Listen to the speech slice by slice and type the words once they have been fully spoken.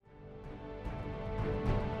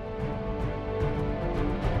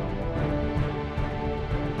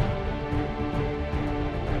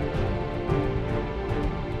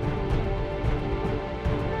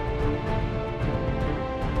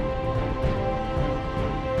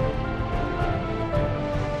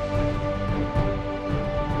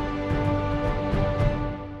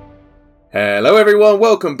Hello everyone,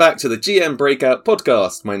 welcome back to the GM Breakout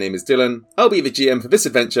podcast. My name is Dylan, I'll be the GM for this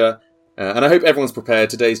adventure, and I hope everyone's prepared.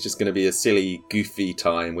 Today's just going to be a silly, goofy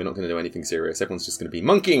time. We're not going to do anything serious. Everyone's just going to be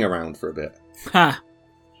monkeying around for a bit. Ha!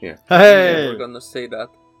 Yeah. Hey! We're going to say that.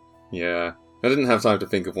 Yeah. I didn't have time to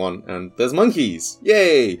think of one, and there's monkeys!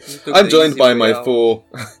 Yay! I'm joined by my four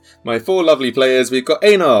lovely players. We've got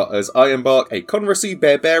Einar as Ironbark, a Conversy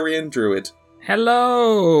Barbarian Druid.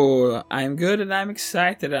 Hello! I'm good and I'm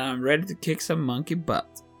excited and I'm ready to kick some monkey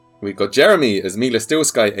butt. We've got Jeremy as Mila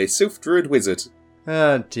Stillsky, a Sylph Druid Wizard.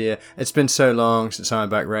 Oh dear, it's been so long since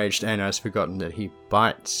Ironbark raged, and I've forgotten that he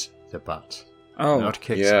bites the butt. Oh. Not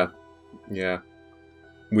kicks it. Yeah.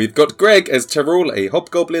 We've got Greg as Tyrrell, a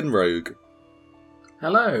Hobgoblin Rogue.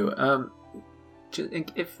 Hello.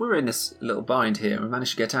 If we're in this little bind here and we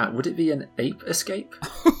manage to get out, would it be an ape escape?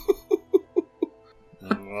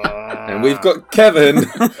 And we've got Kevin.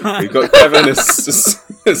 We've got Kevin as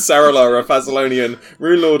Saralar, a Thessalonian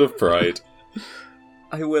Rune Lord of Pride.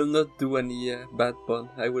 I will not do any bad pun.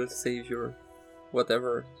 I will save your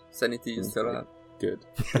whatever sanity you still have. Good.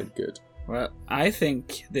 Well, I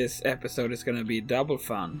think this episode is going to be double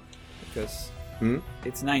fun because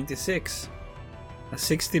it's 96. A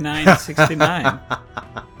 69.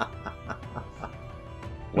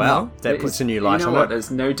 Well, that puts a new light you know on what? it. There's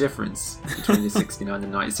no difference between the 69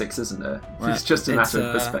 and 96, isn't there? Well, it's just a matter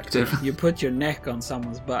of perspective. You put your neck on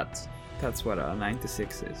someone's butt. That's what a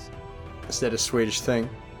 96 is. Is that a Swedish thing?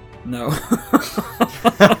 No. What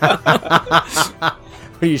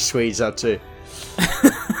are you Swedes up to?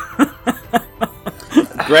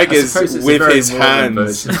 Greg is with his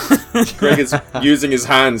hands. Greg is using his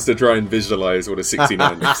hands to try and visualize what a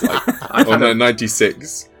 69 looks like. Or no,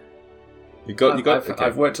 96.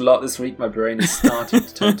 I've worked a lot this week. My brain is starting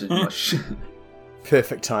to turn to mush.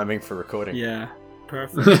 Perfect timing for recording. Yeah,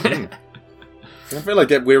 perfect. I feel like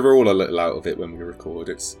we're all a little out of it when we record.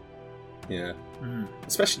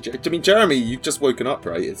 Especially, Jeremy, you've just woken up,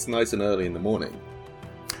 right? It's nice and early in the morning.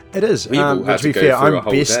 It is. We've all had to be go fair, through a I'm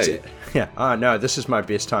whole best. day. Yeah. No, this is my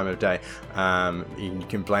best time of day. You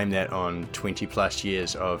can blame that on 20 plus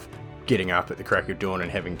years of getting up at the crack of dawn and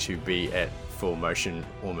having to be at full motion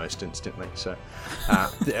almost instantly. So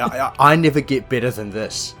I never get better than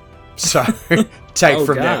this. So take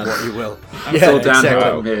from that what you will. It's all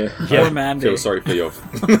downhill from here. Poor Mandy. Feel sorry for you.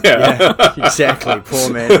 Yeah, exactly.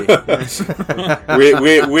 Poor Mandy.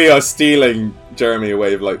 we are stealing Jeremy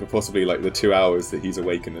away of possibly the 2 hours that he's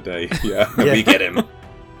awake in the day. Yeah. We get him.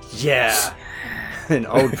 Yeah. An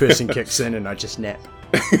old person kicks in and I just nap.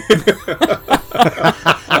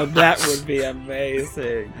 Oh, that would be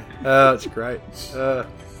amazing. Oh, it's great.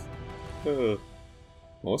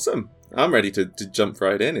 Awesome. I'm ready to jump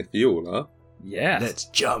right in if you all are. Yes. Let's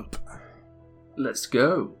jump. Let's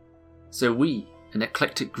go. So we, an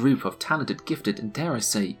eclectic group of talented, gifted, and dare I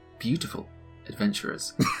say, beautiful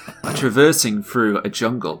adventurers, are traversing through a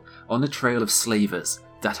jungle on a trail of slavers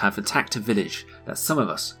that have attacked a village that some of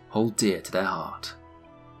us hold dear to their heart.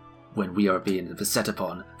 When we are being beset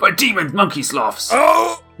upon by demon monkey sloths.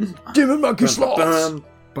 Oh! Demon monkey sloths!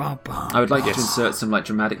 I would like you to insert some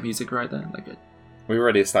dramatic music right there. We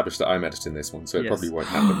already established that I'm editing this one, so it Yes. probably won't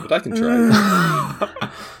happen, but I can try.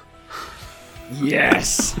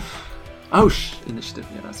 Yes. Initiative.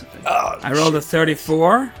 Yeah, that's okay. I rolled a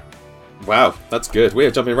 34. Wow, that's good. We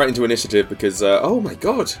are jumping right into initiative because, oh my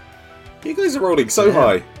god, you guys are rolling so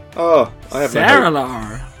high. Oh, I have no hope.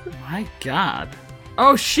 Saralar. My god.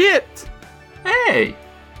 Oh shit. Hey!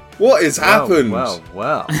 What has happened?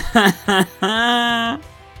 Well. 2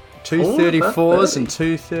 34s and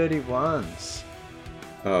 2 31s.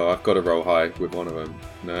 Oh, I've got to roll high with one of them.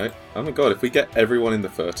 No. Oh my god, if we get everyone in the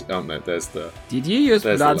 30... Oh no, there's the... Did you use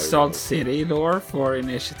There's the low Bloodsalt roll. City lore for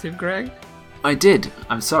initiative, Greg? I did.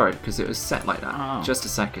 I'm sorry, because it was set like that. Oh. Just a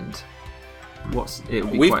second. It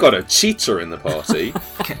would be We've quite... got a cheater in the party.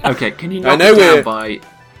 Okay, can you I knock know it down we're- by...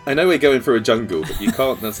 I know we're going through a jungle, but you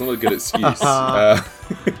can't... That's not a good excuse. My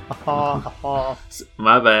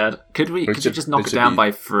bad. Could you just knock it should down be-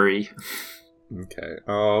 by 3? Okay.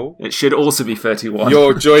 Oh. It should also be 31.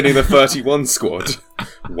 You're joining the 31 squad.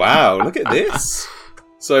 Wow, look at this.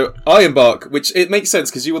 So, Ironbark, which it makes sense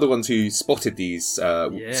because you were the ones who spotted these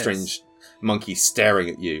Yes. strange monkeys staring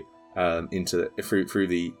at you through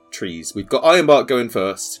the trees. We've got Ironbark going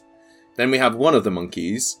first. Then we have one of the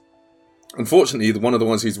monkeys. Unfortunately, one of the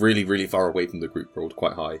ones who's really, really far away from the group rolled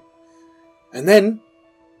quite high. And then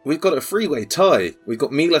we've got a three-way tie. We've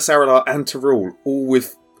got Mila, Saralar, and Tyrrell, all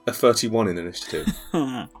with a 31 in initiative.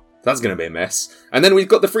 That's going to be a mess. And then we've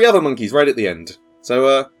got the 3 other monkeys right at the end.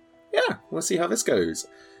 So, yeah, we'll see how this goes.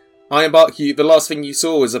 Ironbark, the last thing you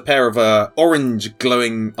saw was a pair of orange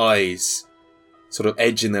glowing eyes sort of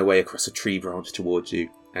edging their way across a tree branch towards you,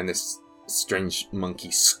 and this strange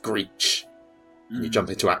monkey screech. And you jump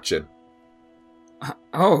into action.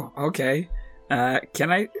 Oh, okay.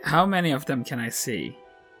 How many of them can I see?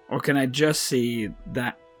 Or can I just see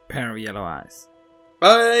that pair of yellow eyes?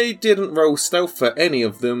 I didn't roll stealth for any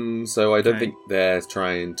of them, so I don't think they're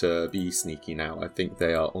trying to be sneaky now. I think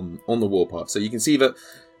they are on the warpath. So you can see that.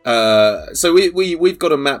 So we've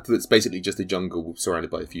got a map that's basically just a jungle surrounded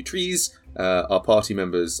by a few trees. Our party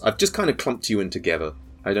members, I've just kind of clumped you in together.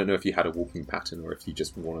 I don't know if you had a walking pattern or if you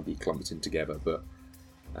just want to be clumped in together, but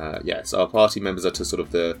so our party members are to sort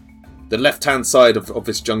of the left-hand side of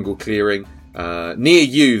this jungle clearing. Near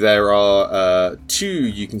you, there are two.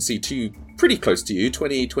 You can see two pretty close to you,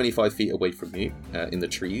 20-25 feet away from you, in the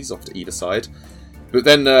trees off to either side. But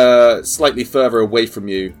then slightly further away from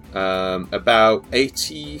you, about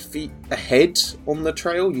 80 feet ahead on the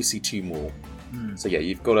trail, you see two more. So yeah,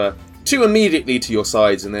 you've got two immediately to your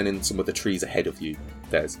sides, and then in some of the trees ahead of you,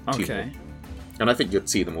 there's two more. And I think you'd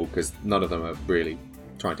see them all, because none of them are really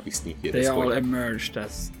trying to be sneaky at this point. They all emerged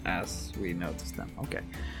as we noticed them. Okay.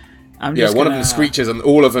 One of them screeches, and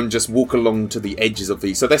all of them just walk along to the edges of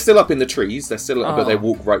these. So they're still up in the trees. They're still, but they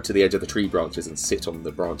walk right to the edge of the tree branches and sit on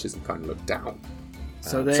the branches and kind of look down.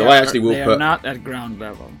 So I actually will they are not at ground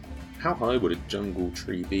level. How high would a jungle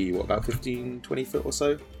tree be? What, about 15, 20 foot or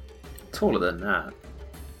so? Taller than that.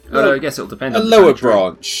 Well, I guess it'll depend. A on lower the tree.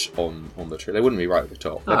 branch on the tree. They wouldn't be right at the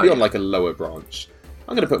top. They'd be on like a lower branch.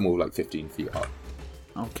 I'm going to put them all like 15 feet up.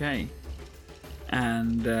 Okay.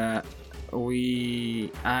 And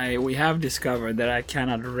we have discovered that I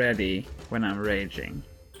cannot ready when I'm raging.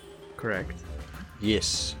 Correct?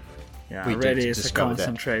 Yes. Yeah, ready is a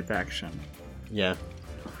concentrate action. Yeah.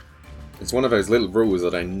 It's one of those little rules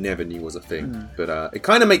that I never knew was a thing. But it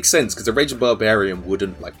kind of makes sense, because a raging barbarian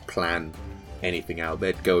wouldn't like plan anything out.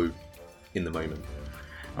 They'd go in the moment.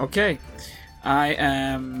 Okay. I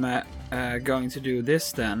am going to do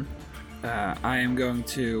this then. I am going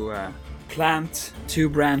to plant two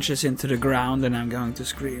branches into the ground, and I'm going to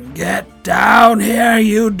scream, "Get down here,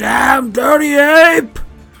 you damn dirty ape!"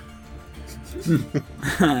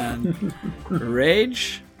 And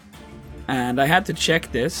rage. And I had to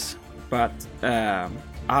check this, but I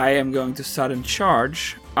am going to sudden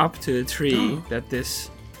charge up to the tree that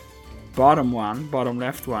this bottom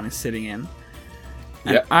left one is sitting in.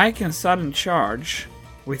 And I can sudden charge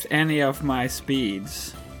with any of my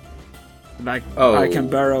speeds. Like, I can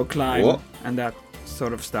barrow climb and that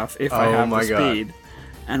sort of stuff if I have the speed.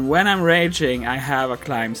 And when I'm raging, I have a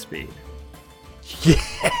climb speed. Yeah.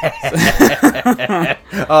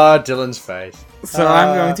 Dylan's face. So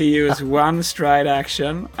I'm going to use one stride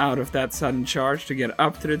action out of that sudden charge to get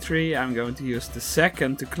up to the tree. I'm going to use the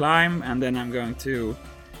second to climb, and then I'm going to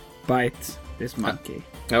bite this monkey.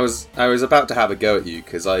 I was about to have a go at you,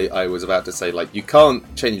 because I was about to say, like, you can't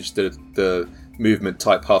change the movement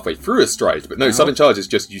type halfway through a stride, but no, sudden charge is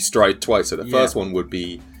just you stride twice. So the first one would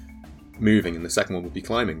be moving, and the second one would be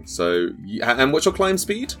climbing. So, and what's your climb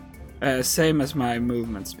speed? Same as my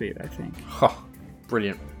movement speed, I think. Oh,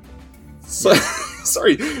 brilliant. So,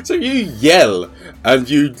 sorry, so you yell and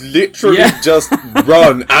you literally just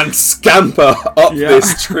run and scamper up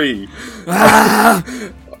this tree.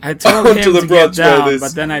 I told him to get down,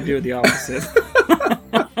 but then I do the opposite.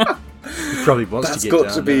 He probably wants to get down.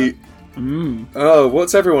 That's got to be... Oh,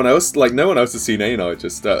 what's everyone else? Like, no one else has seen Einar.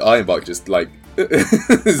 Just Ironbark just, like,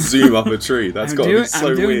 zoom up a tree. That's got to be so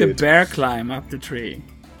weird. I'm doing the bear climb up the tree.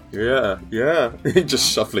 Yeah.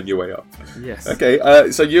 Just shuffling your way up. Yes.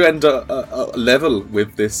 Okay, so you end up level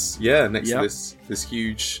with this, next to this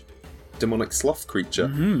huge demonic sloth creature.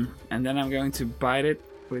 Mm-hmm. And then I'm going to bite it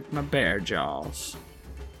with my bear jaws.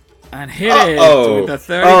 And hit it with a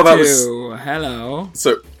 32. Hello.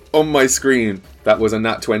 So, on my screen, that was a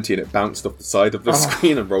nat 20 and it bounced off the side of the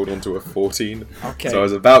screen and rolled onto a 14. Okay. So I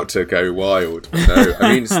was about to go wild. But no,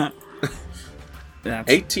 I mean... That's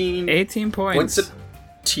 18 points of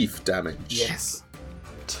teeth damage. Yes.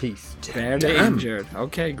 Teeth barely injured.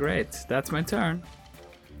 Okay, great. That's my turn.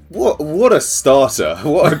 What a starter.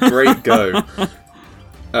 What a great go.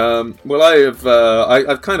 Well,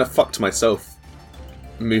 I've kind of fucked myself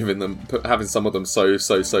moving them, having some of them so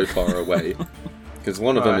far away. Because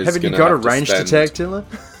one of them is haven't you got a ranged attack, Dylan?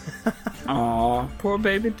 Aw, poor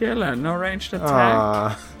baby Dylan. No ranged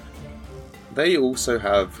attack. They also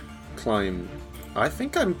have climb. I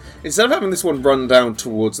think instead of having this one run down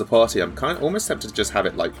towards the party, I'm kind of almost tempted to just have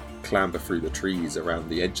it like clamber through the trees around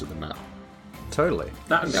the edge of the map. Totally.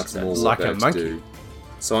 That's more like a monkey. Do.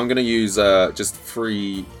 So I'm going to use just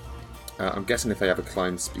free. I'm guessing if they have a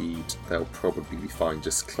climb speed, they'll probably be fine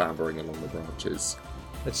just clambering along the branches.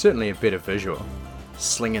 it's certainly a better visual.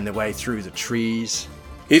 Slinging their way through the trees.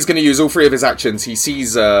 He's going to use all 3 of his actions. He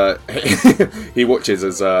sees, he watches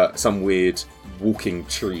as some weird walking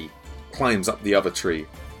tree climbs up the other tree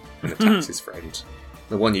and attacks his friend.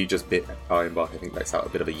 The one you just bit, Ironbark, I think lets out a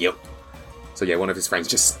bit of a yelp. So yeah, one of his friends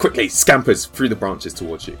just quickly scampers through the branches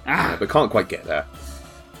towards you, but can't quite get there.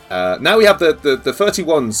 Now we have the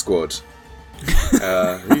 31 squad.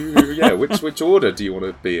 Which order do you want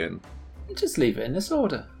to be in? Just leave it in this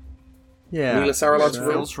order. Yeah. Mila, Saralaj,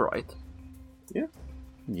 Feels right. Yeah.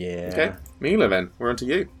 Okay, Mila then, we're on to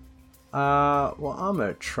you. Well, I'm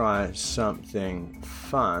going to try something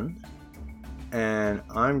fun. And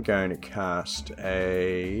I'm going to cast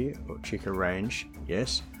check a range,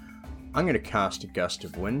 yes. I'm going to cast a Gust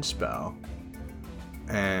of Wind spell.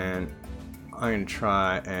 And I'm going to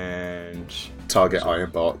try and... Target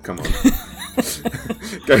Ironbark, come on.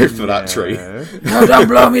 Go for that tree. No, don't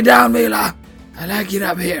blow me down, Mila. I like it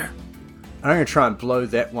up here. I'm going to try and blow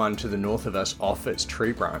that one to the north of us off its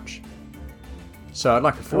tree branch. So I'd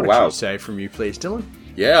like a fortitude save from you, please, Dylan.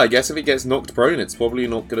 Yeah, I guess if it gets knocked prone, it's probably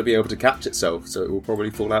not going to be able to catch itself, so it will probably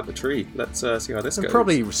fall out the tree. Let's see how this goes.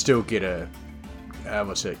 Probably still get a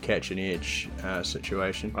catch an edge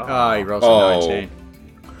situation. He rolls a 19.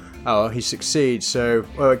 Oh, he succeeds, so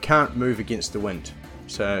it can't move against the wind.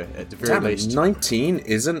 So at the very least, 19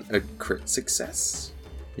 isn't a crit success.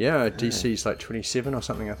 Yeah, DC's like 27 or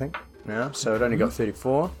something, I think. Yeah, so it only got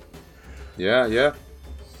 34. Yeah.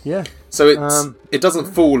 So it doesn't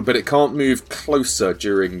fall, but it can't move closer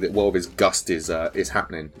during while this gust is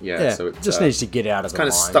happening. Yeah, so it just needs to get out of the line.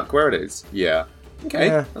 It's kind of stuck where it is. Yeah. Okay,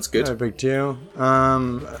 that's good. No big deal.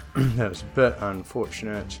 That was a bit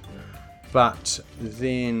unfortunate. But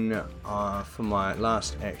then, for my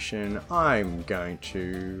last action, I'm going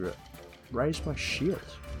to raise my shield.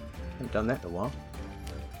 I haven't done that in a while.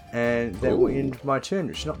 And that will end my turn,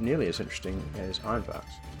 which is not nearly as interesting as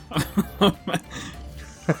Ironbark's.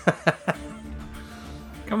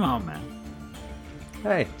 Come on, man.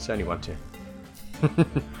 Hey, it's only one turn.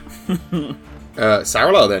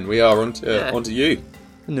 Sarala, then, we are onto you.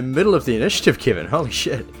 In the middle of the initiative, Kevin. Holy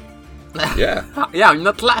shit. Yeah. Yeah, I'm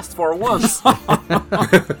not last for once.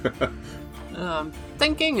 I'm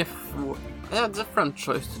thinking if I have a different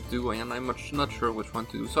choice to do, and I'm not sure which one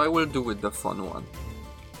to do, so I will do with the fun one.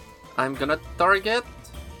 I'm gonna target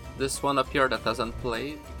this one up here that hasn't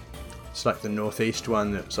played. It's like the northeast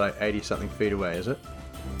one that's like 80-something feet away, is it?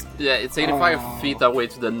 Yeah, it's 85 feet away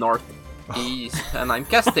to the northeast, and I'm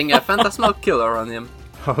casting a Phantasmal Killer on him.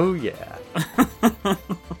 Oh, yeah.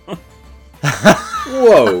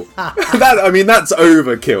 Whoa. That's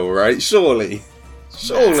overkill, right? Surely. It's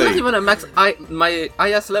not even a my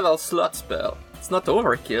highest level slot spell. It's not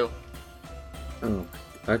overkill. Oh,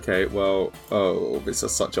 okay, well... Oh, this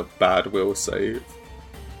is such a bad will save.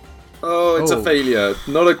 Oh, it's a failure.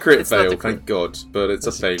 Not a crit fail, thank God, but it's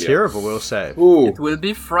a failure. Terrible will save. Ooh. It will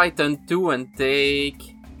be frightened too and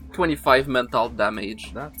take 25 mental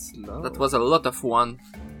damage. That's low. That was a lot of one.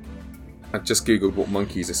 I just googled what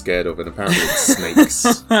monkeys are scared of, and apparently it's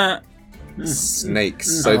snakes.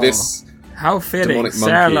 Snakes. So this... How fitting,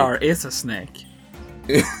 Sarlar is a snake.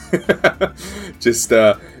 Just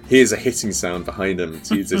here's a hitting sound behind him.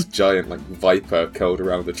 Sees this giant viper curled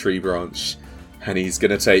around the tree branch, and he's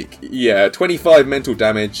gonna take 25 mental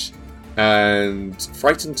damage and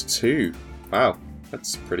frightened 2. Wow,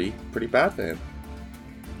 that's pretty bad for him.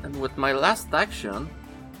 And with my last action,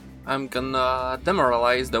 I'm gonna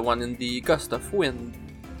demoralize the one in the gust of wind.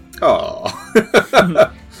 Oh.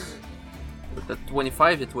 With the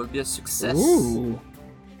 25, it will be a success. Ooh.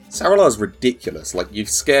 Saralar's ridiculous. You've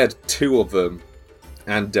scared 2 of them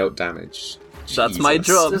and dealt damage. That's my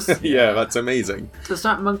job. Yeah, that's amazing. Does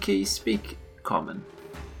that monkey speak common?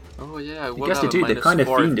 Oh yeah, I guess they do. They're kind of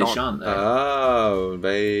fiendish, aren't they? Oh,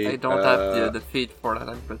 I don't have the feat for that,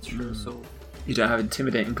 I'm pretty sure, so... You don't have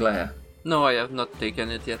Intimidating Glare? No, I have not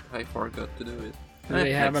taken it yet. I forgot to do it. Do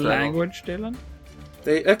they have a language, Dylan?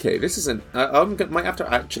 This isn't... might have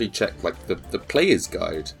to actually check, the player's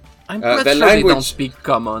guide. I'm pretty sure they don't speak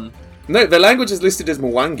common. No, the language is listed as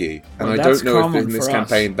Mwangi, and I don't know if in this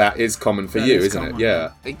campaign that is common for you, isn't it?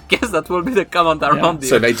 Yeah. I guess that will be the common around here.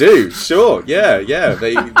 So they do, sure, yeah,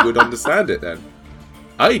 they would understand it then.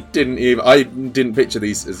 I didn't picture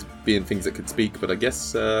these as being things that could speak, but I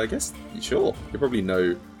guess, sure, they probably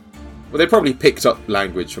know. Well, they probably picked up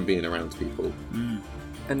language from being around people.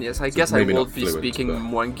 And yes, I guess I will be speaking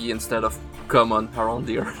Mwangi instead of common around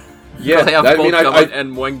here. Yeah, I have both common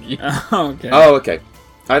and Mwangi. Okay. Oh, okay.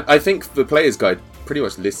 I think the player's guide pretty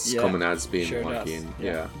much lists common as being Mwangi.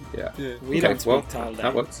 Yeah. We don't speak Tal'Darim.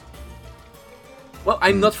 That works. Well,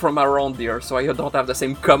 I'm not from around here, so I don't have the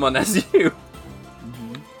same common as you.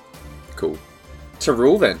 Cool.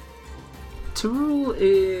 Tyrul then. Tyrul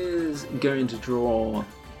is going to draw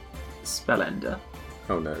Spellender.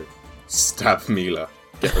 Oh no. Stab Mila.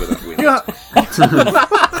 Get rid of that wind.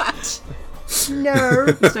 No.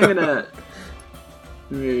 He's then going to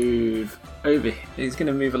move over. He's going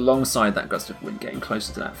to move alongside that gust of wind, getting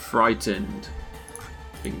closer to that frightened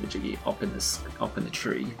thingamajiggy up in the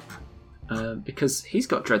tree. Because he's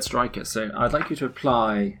got Dread Striker, so I'd like you to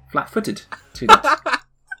apply Flat-Footed to that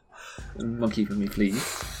monkey for me,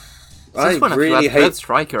 please. I Since when really have you had hate.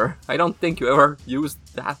 Striker? I don't think you ever used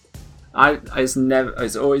that.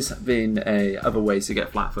 It's always been other ways to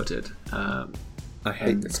get flat-footed. I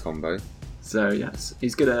hate this combo. So yes,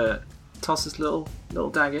 he's gonna toss his little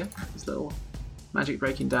dagger, his little magic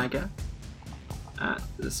breaking dagger at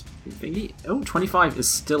this thingy. Oh, 25 is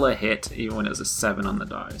still a hit, even when it's a 7 on the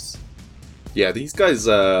dice. Yeah, these guys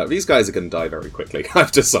are going to die very quickly.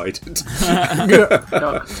 I've decided.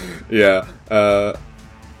 Oh, Yeah.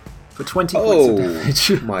 for 20 points of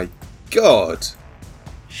damage. Oh my god.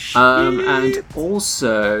 And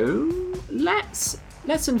also, let's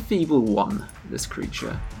enfeeble one this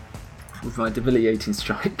creature with my debilitating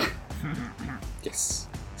strike. Yes.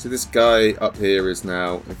 So this guy up here is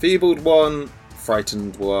now enfeebled one,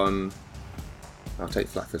 frightened one. I'll take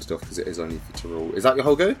flat-footed off because it is only for Tyrul. Is that your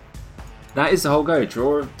whole go? That is the whole go.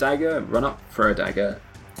 Draw a dagger, run up, throw a dagger,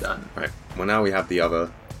 done. Right. Well, now we have the other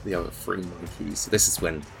 3 monkeys. So this is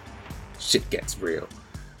when shit gets real.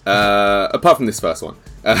 Apart from this first one.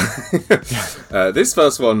 This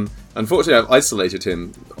first one, unfortunately, I've isolated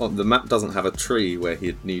him. The map doesn't have a tree where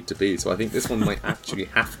he'd need to be, so I think this one might actually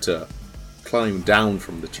have to climb down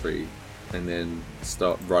from the tree and then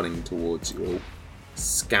start running towards you all,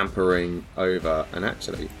 scampering over, and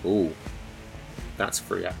actually, ooh, that's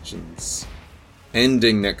 3 actions.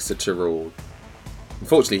 Ending next to Tyrul.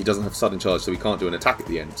 Unfortunately, he doesn't have sudden charge, so we can't do an attack at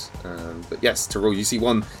the end. But yes, Tyrul, you see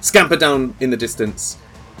one scamper down in the distance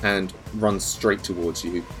and run straight towards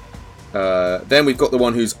you. Then we've got the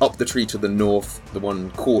one who's up the tree to the north, the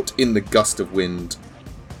one caught in the gust of wind.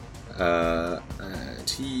 And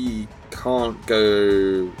he can't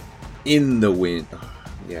go in the wind.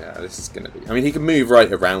 Yeah, this is going to be... I mean, he can move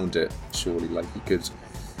right around it, surely. Like, he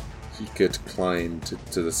could climb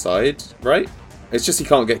to the side, right? It's just he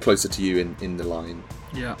can't get closer to you in the line.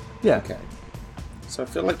 Yeah. Yeah. Okay. So I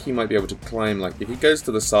feel like he might be able to climb, like, if he goes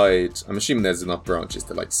to the side, I'm assuming there's enough branches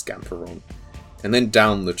to, like, scamper on. And then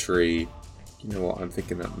down the tree, you know what, I'm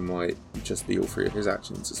thinking that might just be all 3 of his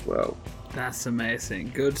actions as well. That's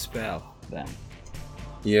amazing. Good spell, then.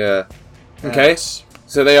 Yeah. Okay,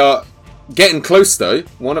 so they are getting close, though.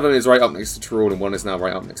 One of them is right up next to Tyrul, and one is now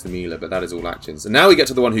right up next to Mila, but that is all actions. And now we get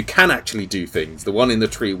to the one who can actually do things, the one in the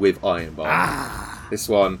tree with Ironbark. This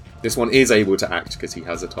one is able to act because he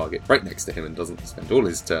has a target right next to him and doesn't spend all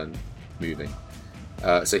his turn moving.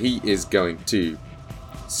 So he is going to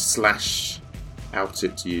slash out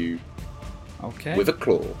at you Okay. with a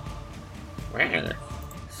claw.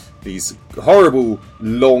 These horrible,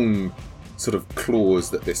 long sort of claws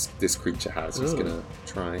that this creature has. He's Ooh. going to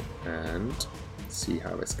try and see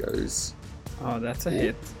how this goes. Oh, that's a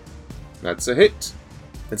hit. That's a hit.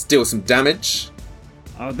 Let's deal some damage.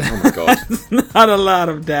 Oh, Oh my god. that's not a lot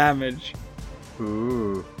of damage.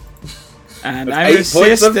 Ooh. And That's I'm 8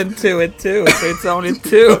 points of- resistant to it too, so it's only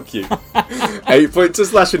 2. Fuck you. 8 points of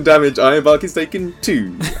slashing damage. Ironbark is taking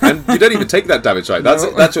 2. And you don't even take that damage, right?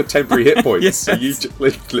 That's your temporary hit points. Yes. So you just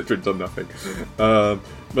literally done nothing.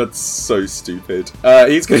 That's so stupid.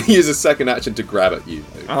 He's going to use a second action to grab at you.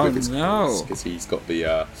 Oh, no. Because he's got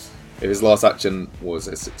the... if his last action was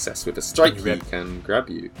a success with a strike, he can grab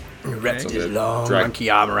you. Wrapped So his the long drag- monkey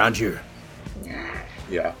arm around you.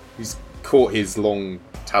 Yeah. He's caught his long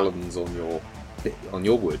talons on your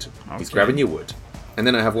wood. He's Okay. grabbing your wood. And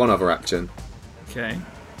then I have one other action Okay.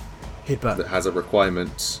 Headbutt. that has a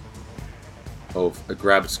requirement of a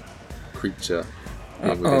grabbed creature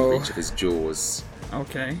being within Uh-oh. reach of his jaws.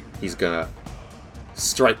 Okay. He's gonna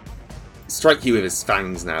strike you with his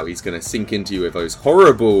fangs now. He's gonna sink into you with those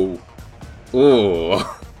horrible...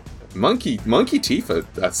 Oh, monkey teeth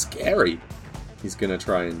are scary. He's gonna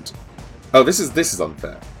try and... Oh, this is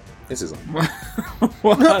unfair. This is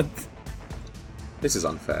What? This is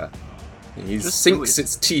unfair. He Just sinks do it.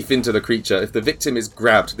 its teeth into the creature. If the victim is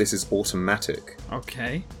grabbed, this is automatic.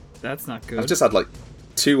 Okay. That's not good. I've just had like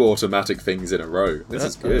 2 automatic things in a row. This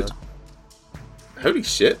is good. Holy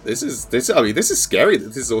shit! This is scary that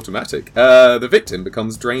this is automatic. The victim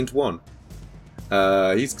becomes drained 1.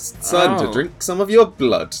 He's starting to drink some of your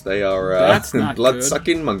blood. They are That's not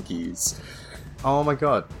blood-sucking monkeys. Oh my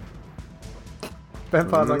god.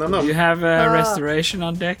 Vampire Nom, nom, monkey. nom. Do you have restoration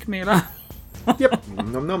on deck, Mila? Yep.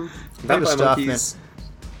 Nom nom. the Vampire staff, monkeys.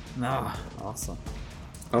 No. Awesome.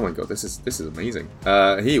 Oh my god, this is amazing.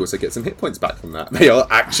 He also gets some hit points back from that. They are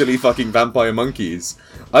actually fucking vampire monkeys.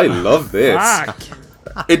 I love this. Fuck.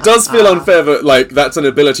 It does feel unfair, but like that's an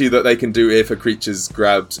ability that they can do if a creature's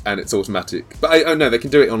grabbed and it's automatic. But I know they can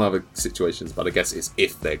do it on other situations. But I guess it's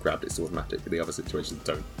if they're grabbed, it's automatic. The other situations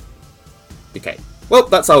don't. Okay. Well,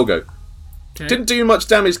 that's how I'll go. Okay. Didn't do much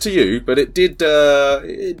damage to you, but it did.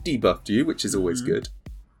 It debuffed you, which is always good.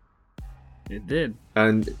 It did.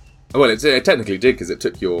 And well, it technically did because it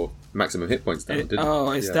took your maximum hit points down. Didn't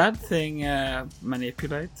it? Is Yeah. that thing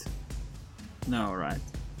manipulate? No, right.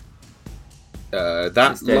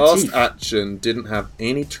 That It's their last teeth. action didn't have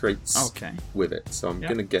any traits Okay. with it, so I'm Yeah.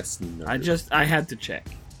 gonna guess no. I had to check.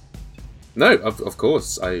 No, of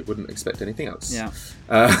course, I wouldn't expect anything else. Yeah.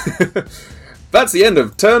 That's the end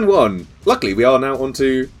of turn 1. Luckily, we are now on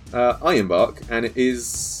to Ironbark, and it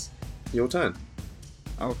is your turn.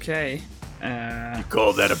 Okay.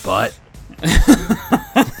 Call that a butt?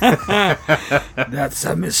 That's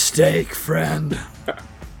a mistake, friend.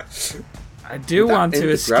 I do That want end to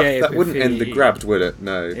the grab- escape. That wouldn't if end the he- grabbed, would it?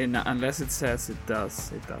 No, it Unless it says it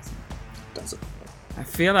does. It doesn't. doesn't. I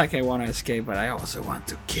feel like I want to escape, but I also want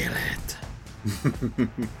to kill it.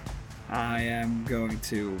 I am going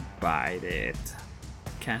to bite it.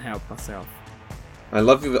 Can't help myself. I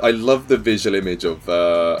love the visual image of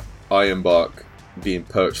Ironbark being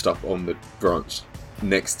perched up on the branch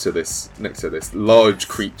next to this large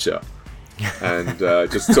creature, and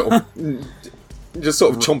just sort of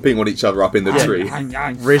chomping on each other up in the tree.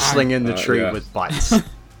 Wrestling in the tree yeah. with bites.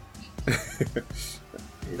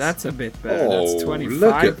 That's a bit better. Oh, That's 25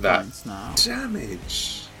 look at that. points now.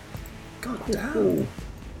 Damage. God damn.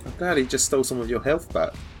 I'm glad he just stole some of your health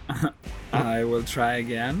back. I will try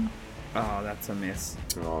again. Oh, that's a miss.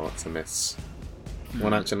 Oh, that's a miss.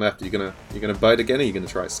 One action left. Are you gonna bite again, or are you gonna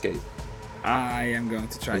try escape? I am going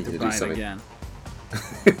to try Need to to do bite something. again.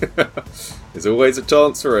 There's always a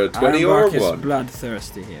chance for a 20 or a Ironbark is 1.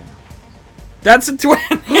 bloodthirsty here. That's a 20!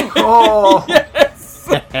 Oh!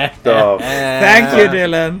 Oh, Thank you,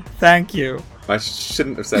 Dylan. Thank you. I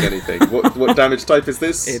shouldn't have said anything. What damage type is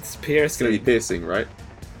this? It's It's piercing. gonna be piercing, right?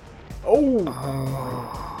 Oh!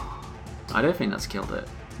 I don't think that's killed it.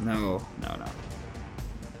 No.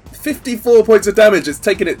 54 points of damage. It's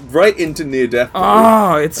taken it right into near death.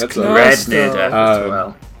 Oh, it's That's a close. Red near though. death as Um,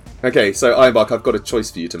 well. Okay, so Ironbark, I've got a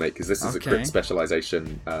choice for you to make because this is a Okay. crit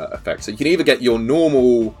specialization effect. So you can either get your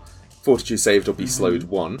normal Fortitude saved or be slowed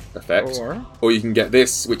 1 effect, or you can get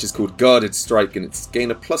this, which is called Guarded Strike, and it's gain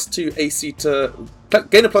a +2 AC to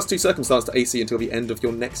gain a +2 circumstance to AC until the end of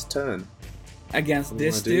your next turn. Against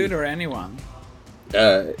this do I do? dude or anyone?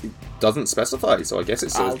 It doesn't specify, so I guess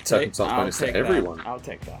it's a I'll circumstance bonus to take everyone. That. I'll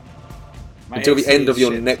take that. My Until the AC end of is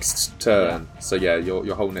your shit. next turn. So yeah,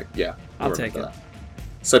 your whole next. Yeah, I'll you'll take remember it.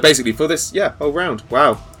 that. So basically, for this, whole round.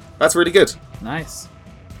 Wow, that's really good. Nice.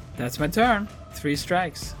 That's my turn. 3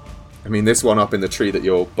 strikes. I mean, this one up in the tree that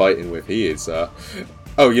you're biting with, he is.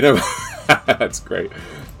 Oh, you know, that's great.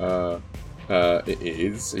 It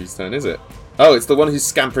is. Whose turn is it? Oh, it's the one who's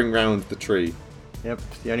scampering round the tree. Yep,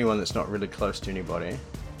 the only one that's not really close to anybody.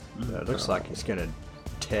 So it looks like he's gonna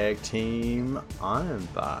tag team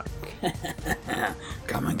Ironbark.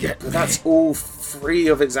 Come and get me. That's all 3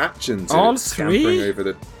 of its actions. and All it's scampering 3? over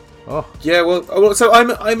the. Oh, Yeah, well, so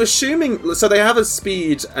I'm assuming. So they have a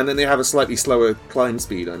speed, and then they have a slightly slower climb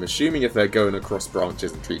speed. I'm assuming if they're going across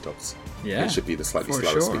branches and treetops, Yeah. it should be the slightly for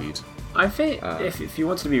slower sure. speed. I think if you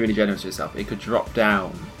wanted to be really generous with yourself, it could drop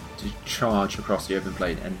down to charge across the open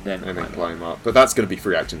plain and then And then climb up. climb up. But that's going to be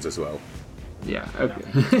 3 actions as well. Yeah,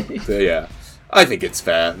 okay. So, yeah. I think it's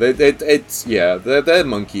fair. They're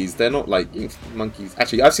monkeys. They're not like monkeys.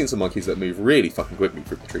 Actually, I've seen some monkeys that move really fucking quickly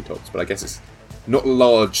through the treetops, but I guess it's not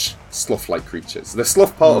large sloth-like creatures. The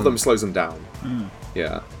sloth part of them slows them down.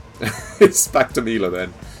 Yeah. It's back to Mila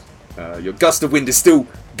then. Your gust of wind is still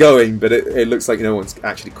going, but it looks like no one's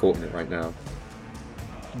actually caught in it right now.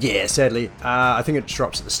 yeah, sadly. I think it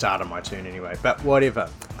drops at the start of my turn anyway, but whatever.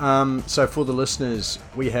 So for the listeners,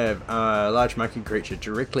 we have a large monkey creature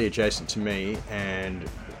directly adjacent to me and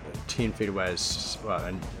 10 feet away,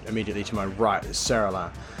 and immediately to my right is Sarala.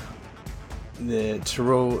 The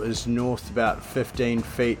Tyrrell is north about 15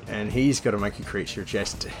 feet, and he's got a monkey creature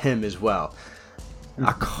adjacent to him as well.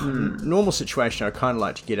 Normal situation, I'd kind of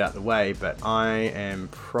like to get out of the way, but I am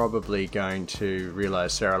probably going to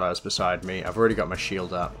realise Sarala is beside me. I've already got my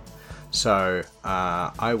shield up, so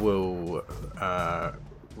I will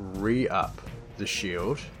re-up the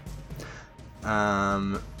shield.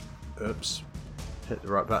 Oops. hit the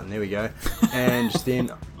right button. There we go. And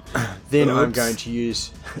then I'm going to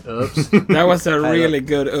use. Oops. That was a really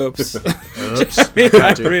good oops. Oops.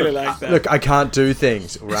 I really like that. Look, I can't do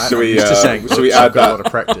things. All right. Should we, I'm used to saying, should we oops, add I've got that? a lot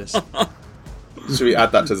of practice. Should we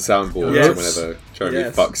add that to the soundboard Yes. whenever Charlie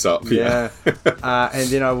Yes. fucks up? Yeah. And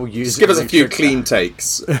then I will use. Just give us a few electric- clean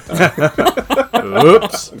takes.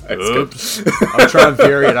 Oops. Oops. I'll try and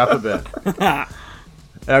vary it up a bit.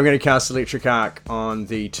 And I'm going to cast Electric Arc on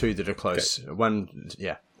the two that are close. One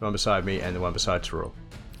beside me and the one beside Tyrell.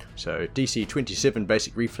 So DC 27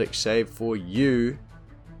 basic reflex save for you.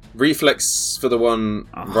 Reflex for the one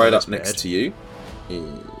right up that's next bad. to you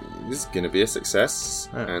is going to be a success.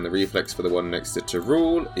 Oh. And the reflex for the one next to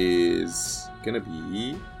Tyrell is going to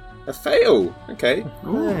be a fail. Okay.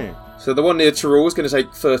 Hey. So the one near Tyrell is going to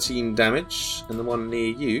take 13 damage, and the one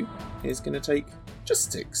near you is going to take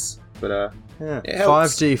just 6. But Yeah. It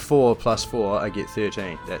helps. 5d4 plus 4, I get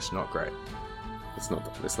 13. That's not great. it's not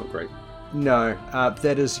great. No,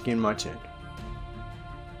 that is again my turn.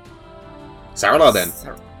 Saralar then.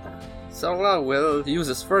 Sarla will use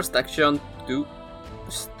his first action to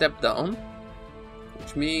step down,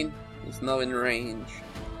 which means he's now in range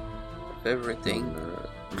of everything.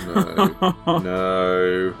 No.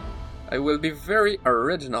 No. I will be very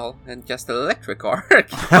original and cast Electric Arc,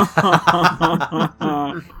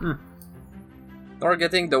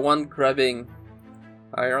 targeting the one grabbing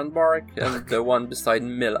Ironbark and the one beside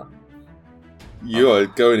Mila. You are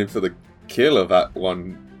going in for the kill of that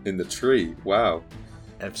one in the tree. Wow.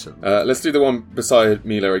 Absolutely. Let's do the one beside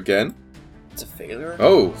Mila again. It's a failure.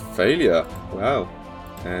 Oh, failure. Wow.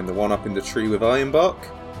 And the one up in the tree with Ironbark.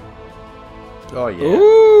 Oh, yeah.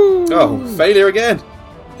 Ooh. Oh, failure again.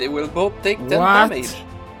 They will both take 10 What? damage.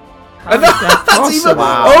 How is that That's even. possible?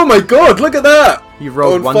 Oh my god! Look at that. You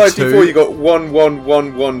rolled On 1, 5d4, 2. you got 1, 1,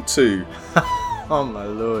 1, 1, 2. Oh, my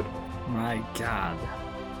lord. My god.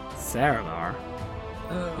 Saralar.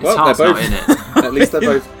 His Well, heart's they're not both- in it. At least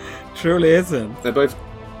they're Truly isn't. both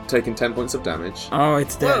taking 10 points of damage. Oh,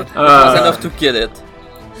 it's Well, dead. it was enough to kill it.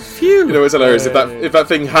 Phew. You know, it's hilarious. If that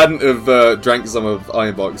thing hadn't have drank some of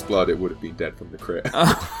Ironbark's blood, it would have been dead from the crit.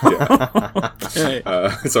 Yeah. Okay.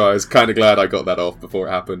 So I was kind of glad I got that off before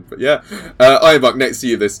it happened. But yeah, Ironbark next to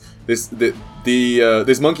you. This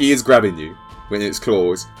monkey is grabbing you with its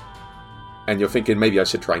claws, and you're thinking maybe I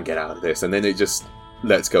should try and get out of this, and then it just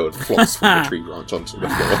lets go and flops from the tree branch onto the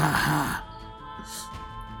floor.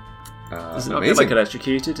 Does it not get Amazing. like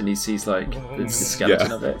electrocuted and he sees like the skeleton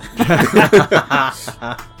Yeah. of it?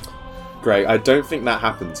 Greg, I don't think that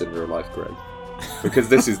happens in real life, Greg, because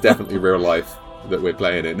this is definitely real life that we're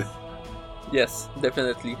playing in. Yes,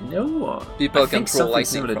 definitely. You know what? People I think control something lightning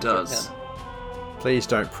similar from does. Japan. Please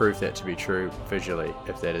don't prove that to be true visually.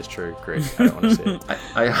 If that is true, Greg, I don't want to see it.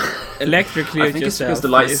 Electrically I think it's because the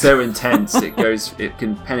light's so intense it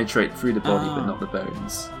can penetrate through the body but not the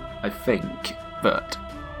bones. I think, but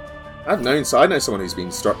I know someone who's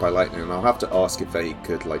been struck by lightning, and I'll have to ask if they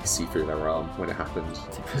could like see through their arm when it happened.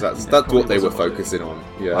 'Cause that's probably what they were wasn't what they- focusing on.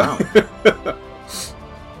 Yeah.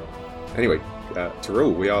 Anyway,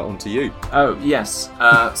 Tyrell, we are on to you. oh yes.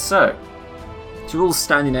 So Tyrell's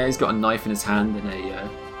standing there. He's got a knife in his hand and a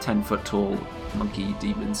 10-foot tall monkey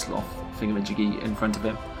demon sloth thingamajiggy in front of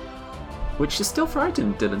him, which is still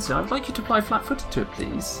frightened, Dylan. So I'd like you to fly flat-footed to it,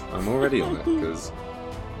 please. I'm already on it because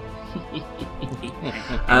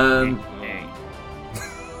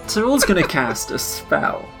Tyrell's going to cast a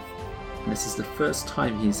spell. And this is the first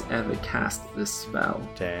time he's ever cast this spell.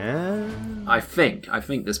 Damn. I think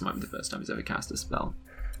this might be the first time he's ever cast a spell.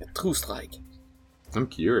 True strike. I'm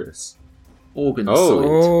curious. Organ Oh.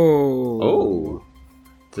 Sight. Oh,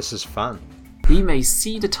 This is fun. He may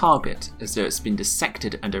see the target as though it's been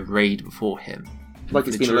dissected and arrayed before him. And like for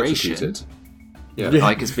it's the been duration- electrocuted.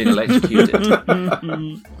 Like it's been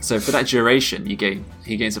electrocuted. So for that duration, he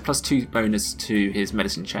gains a +2 bonus to his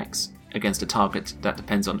medicine checks against a target that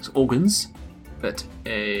depends on its organs, but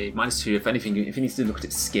a -2 if he needs to look at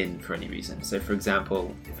its skin for any reason. So for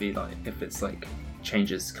example, if it's like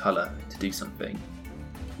changes colour to do something,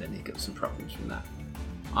 then he gets some problems from that.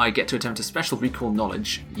 I get to attempt a special recall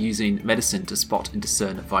knowledge using medicine to spot and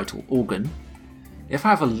discern a vital organ. If I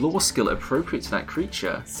have a lore skill appropriate to that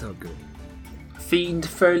creature, So good. Fiend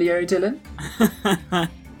Folio, Dylan.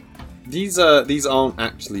 These aren't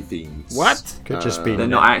actually fiends. What? Could just be They're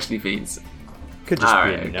not actually fiends. Could just be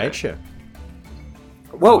Alright, in okay. nature.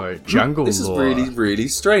 Well, Or jungle this is lore. really, really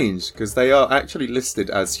strange because they are actually listed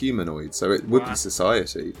as humanoid, so it would be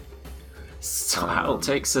society. So I'll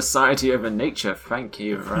take society over nature, thank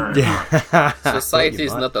you very much. Yeah. Society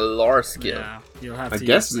is not a lore skill. Yeah, you'll have I to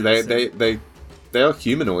guess use they medicine. they they are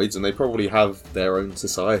humanoids, and they probably have their own Or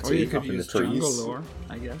society you could up in the use trees. jungle lore,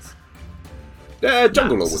 I guess. Yeah,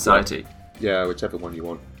 jungle lore would society. work. Yeah, whichever one you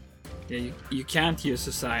want. Yeah, you can't use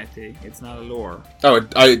society. It's not a lore. Oh,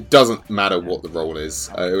 it doesn't matter what the roll is.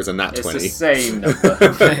 It was a nat It's 20. the same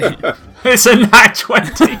number. It's a nat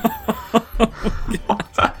 20.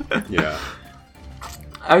 Yeah.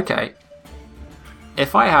 Okay.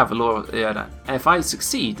 If I have a law, if I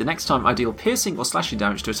succeed, the next time I deal piercing or slashing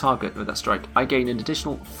damage to a target with that strike, I gain an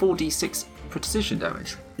additional 4d6 precision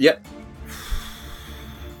damage. Yep.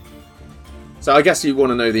 So I guess you want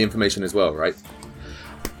to know the information as well, right?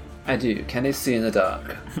 I do. Can they see in the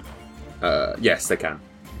dark? Yes, they can.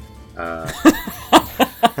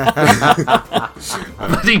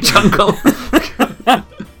 Bloody jungle.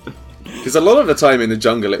 Because a lot of the time in the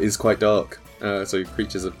jungle it is quite dark. So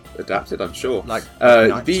creatures have adapted, I'm sure. Like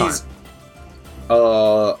these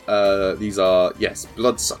are yes,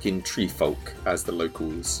 blood-sucking tree folk, as the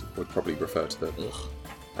locals would probably refer to them.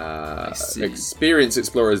 see. Experienced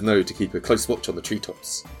explorers know to keep a close watch on the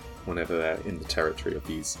treetops whenever they're in the territory of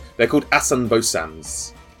these. They're called Asan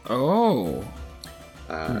Bosans. Oh.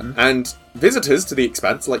 And visitors to the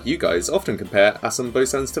Expanse, like you guys, often compare Asan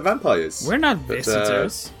Bosans to vampires. We're not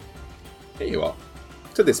visitors. Here you are.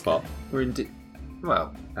 To this part. We're in.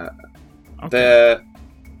 Well, Their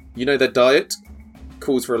diet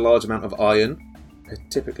calls for a large amount of iron,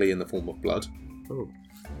 typically in the form of blood. Oh.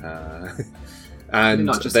 And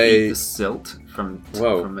not just they eat the silt from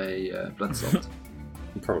Whoa. a blood salt.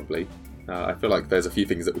 probably. I feel like there's a few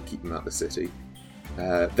things that would keep them out of the city.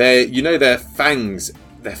 Their fangs.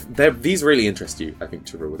 These really interest you, I think,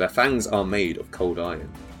 to rule. Their fangs are made of cold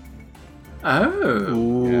iron. Oh.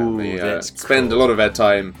 Ooh, They that's spend cool. a lot of their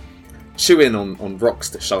time chewing on rocks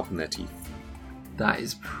to sharpen their teeth. That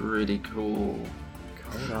is pretty cool.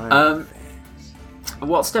 Cold iron.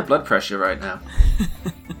 What's their blood pressure right now?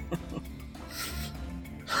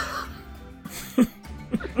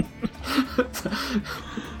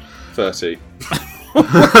 $30.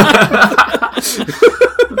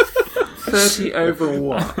 30 over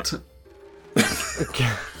what?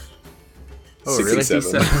 Oh, really?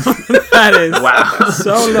 67. That is Wow.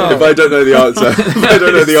 so low. If I don't know the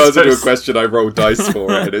answer, to a question, I roll dice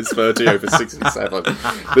for it, and it's 30 over 67.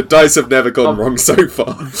 The dice have never gone wrong so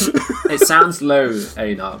far. It sounds low,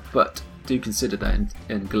 Einar, but do consider that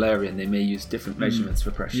in Galarian they may use different measurements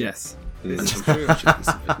for pressure. Yes. And for pressure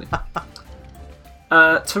specifically.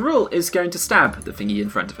 Tyrell is going to stab the thingy in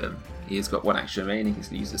front of him. He has got one action remaining. He's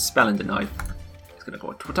going to use a spell and a knife. He's going to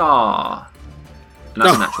go twata. And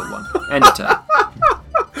that's a natural one. End of turn.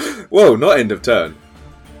 Whoa, not end of turn.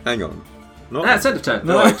 Hang on. Not That's end of turn.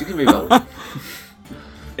 No, you can move on.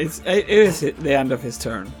 It is the end of his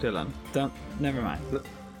turn, Dylan. Never mind.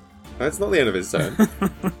 That's not the end of his turn.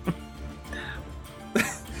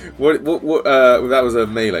 What? That was a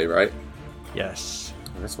melee, right? Yes.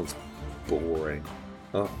 Oh, this one's boring.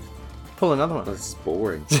 Oh, Pull another one. this is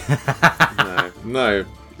boring. No.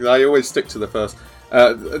 I always stick to the first.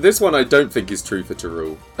 This one I don't think is true for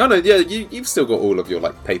Tyrell. Oh no, yeah, you've still got all of your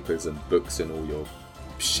like papers and books and all your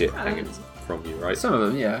shit hanging from you, right? Some of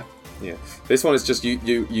them, yeah. Yeah. This one is just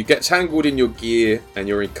you get tangled in your gear and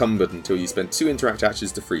you're encumbered until you spend 2 interact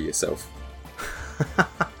actions to free yourself.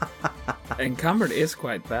 Encumbered is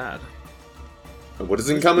quite bad. And what does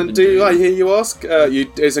encumbered do, I hear you ask?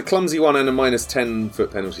 It's a clumsy one and a minus 10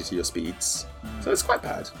 foot penalty to your speeds. So it's quite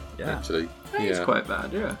bad, Yeah. actually. It's quite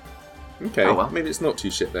bad, yeah. Okay, Oh, well. maybe it's not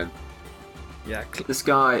too shit then. Yeah. This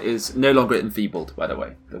guy is no longer enfeebled, by the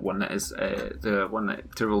way. The one that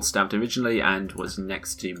Tyrell stabbed originally and was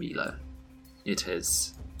next to Mila. It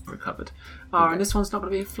has recovered. And this one's not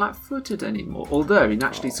going to be flat-footed anymore. Although he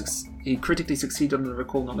naturally he critically succeeded on the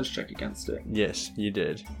recall knowledge check against it. Yes, you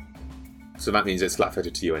did. So that means it's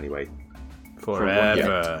flat-footed to you anyway.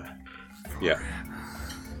 Forever. Yeah.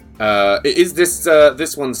 It is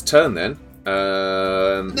this one's turn then.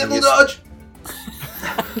 Nibble dodge.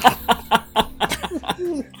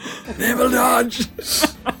 Nibble dodge!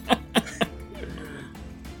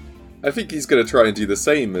 I think he's going to try and do the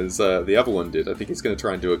same as the other one did. I think he's going to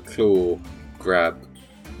try and do a claw, grab,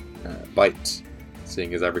 bite.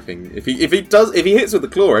 Seeing as everything, if he hits with the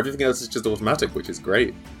claw, everything else is just automatic, which is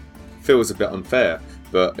great. Feels a bit unfair,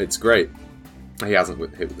 but it's great. He hasn't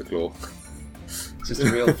hit with the claw. It's just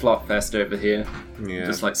a real flop fest over here. Yeah.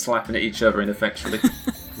 Just like slapping at each other ineffectually.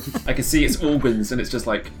 I can see its organs and it's just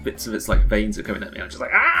like bits of its like veins are coming at me. I'm just like,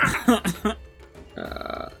 ah!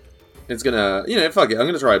 It's gonna, fuck it. I'm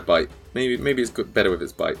gonna try a bite. Maybe it's better with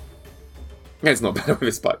its bite. It's not better with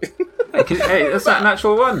its bite. Hey, that's that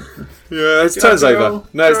natural one. Yeah, it's Did turns I over. roll?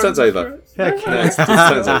 No, it's turns over. Hey, No, it's just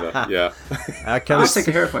turns over. Yeah. Out I'll comes, take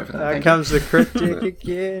a hero point for that. out thank comes the cryptic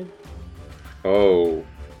again. Oh,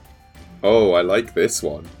 I like this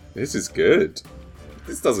one. This is good.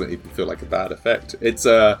 This doesn't even feel like a bad effect. It's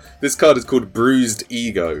this card is called Bruised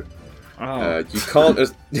Ego. Oh.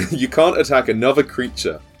 You can't attack another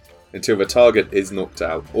creature until the target is knocked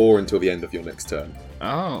out, or until the end of your next turn.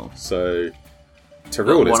 Oh. So,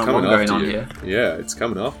 Tyrell, it's coming one-on-one after going you. on Yeah, it's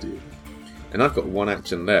coming after you. And I've got one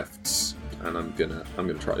action left, and I'm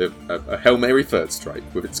gonna try a Hail Mary third strike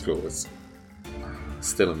with its claws.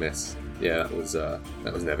 Still a miss. Yeah, that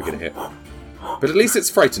was never gonna hit. But at least its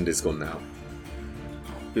frightened is gone now.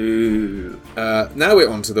 you. Ooh. Now we're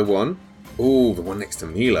on to the one. Ooh, the one next to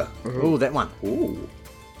Mila. Oh, that one. Ooh.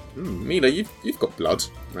 Mila, you've got blood,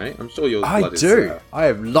 right? I'm sure your I blood is... do. I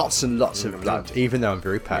have lots and lots of blood, even though I'm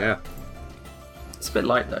very pale. Yeah. It's a bit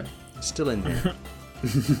light though. It's still in there.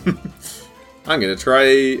 I'm going to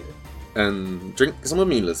try and drink some of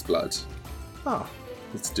Mila's blood. Oh,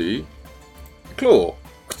 Let's do... Claw.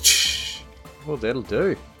 well, that'll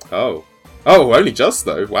do. Oh, only just,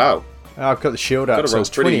 though. Wow. Oh, I've got the shield up, Gotta so roll it's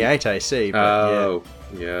pretty- 28 AC. But Oh,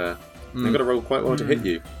 yeah. I've got to roll quite well to hit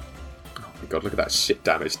you. Oh my god, look at that shit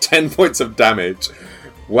damage. 10 points of damage.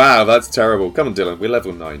 Wow, that's terrible. Come on, Dylan. We're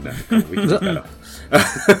level 9 now. Come on, we can do better.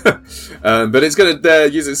 But it's going to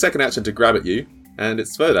use its second action to grab at you, and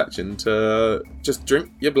its third action to just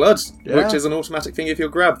drink your blood, Yeah. which is an automatic thing if you're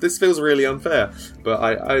grabbed. This feels really unfair, but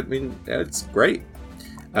I mean, it's great.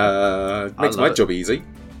 Makes love my it. job easy.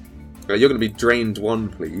 You're going to be drained 1,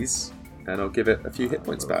 please, and I'll give it a few hit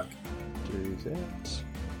points back. do that.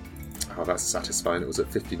 Oh, that's satisfying. It was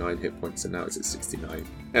at 59 hit points, and now it's at 69.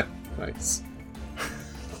 Nice.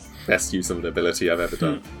 Best use of an ability I've ever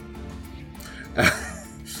done.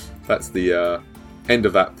 That's the end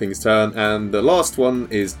of that thing's turn, and the last one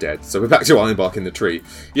is dead. So we're back to Ironbark in the tree.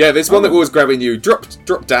 Yeah, there's one that was grabbing you,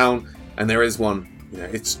 dropped down, and there is one.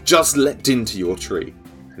 It's just leapt into your tree,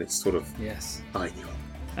 and it's sort of Yes. eyeing you up.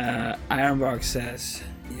 Ironbark says,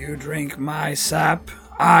 "You drink my sap,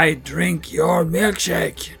 I drink your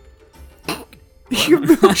milkshake."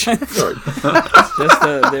 Sorry. Just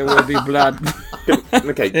there will be blood.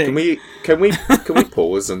 Okay, can we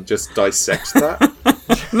pause and just dissect that?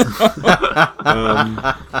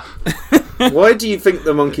 Why do you think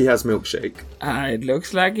the monkey has milkshake? It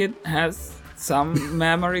looks like it has some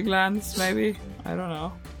mammary glands, maybe. I don't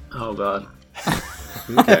know. Oh god.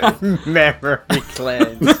 Okay. Memory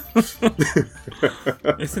cleanse.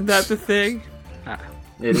 Isn't that the thing?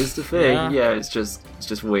 It is the thing. Yeah. Yeah, it's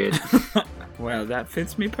just weird. Well, that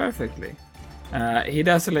fits me perfectly. He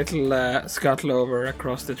does a little scuttle over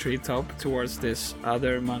across the treetop towards this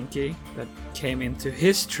other monkey that came into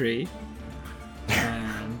his tree.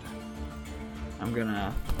 And I'm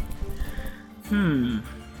gonna...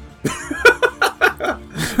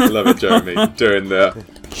 Love it, Jeremy. Doing the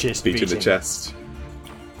Chest speech in the beating. chest.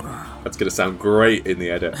 That's going to sound great in the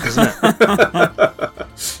edit.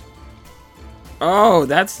 Oh,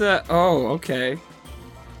 that's the... Oh, okay.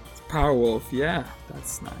 It's Powerwolf, yeah.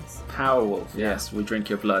 That's nice. Powerwolf. Yes, we drink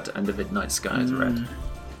your blood, and the midnight sky is red.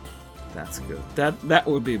 That's good. That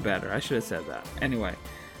would be better. I should have said that. Anyway.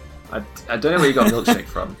 I don't know where you got milkshake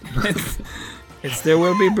from. It's There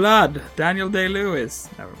Will Be Blood. Daniel Day-Lewis.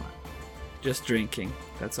 Never mind. Just drinking.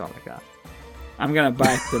 That's all I got. I'm gonna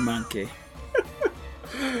bite the monkey.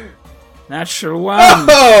 Natural one.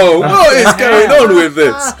 Oh, what is going on with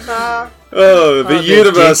this? Oh, the their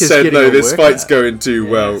universe dick is said getting no. a This workout. fight's going too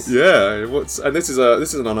well. Yes. Yeah. And this is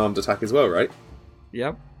an unarmed attack as well, right?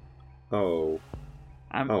 Yep. Oh,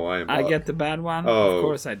 I Ironbark. get the bad one. Oh. Of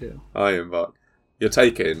course I do. Ironbark. You're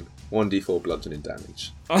taking 1d4 bludgeoning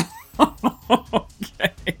damage.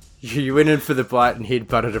 Okay. You went in for the bite and head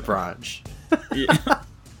butted a branch.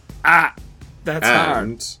 That's hard.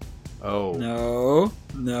 And No.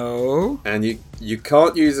 and you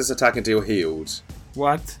can't use this attack until you're healed.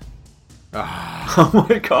 What? Oh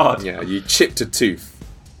my god. Yeah, you chipped a tooth,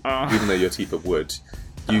 even though your teeth are wood.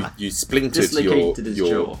 You splintered Dislocated his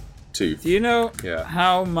your jaw. tooth. Do you know Yeah.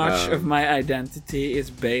 how much of Um, my identity is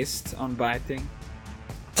based on biting?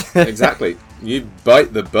 Exactly. You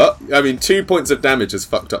bite the butt. I mean, 2 points of damage has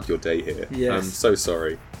fucked up your day here. Yes. I'm so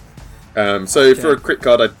sorry. So for a crit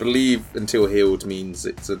card, I believe until healed means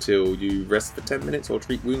it's until you rest for 10 minutes or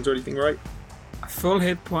treat wounds or anything, right? Full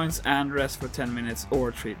hit points and rest for 10 minutes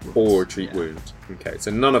or treat wounds. Or treat Yeah. wound. Okay,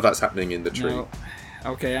 so none of that's happening in the tree. No.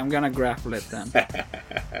 Okay, I'm gonna grapple it then.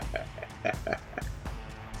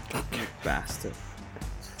 You bastard.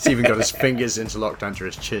 He's even got his fingers interlocked under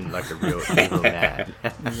his chin like a real evil man.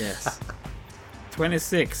 Yes.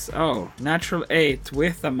 26. Oh, natural 8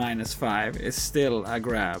 with a -5 is still a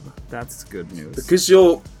grab. That's good news. Because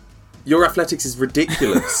your athletics is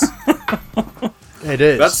ridiculous. It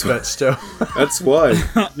is, That's- but still. That's why.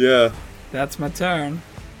 Yeah. That's my turn.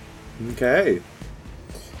 Okay.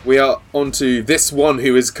 We are on to this one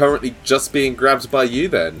who is currently just being grabbed by you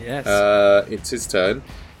then. Yes. It's his turn.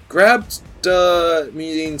 Grabbed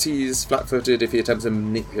means he's flat-footed. If he attempts a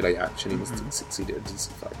manipulate action, he must succeed at a DC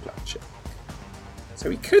 5 flat check. So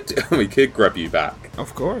we could grab you back.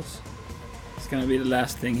 Of course. It's gonna be the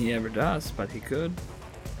last thing he ever does, but he could.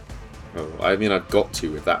 Oh, I mean, I've got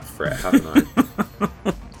to with that threat, haven't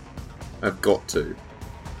I? I've got to.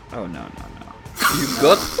 Oh, no. You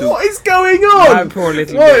got to. What is going on? My poor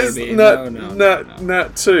little What is baby. nat, No.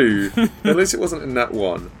 nat 2? At least it wasn't a nat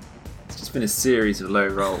 1. It's just been a series of low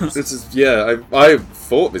rolls. This is, yeah, I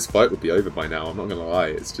thought this fight would be over by now, I'm not gonna lie,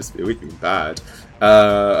 it's just we've been bad.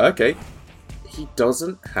 Okay. He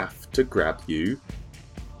doesn't have to grab you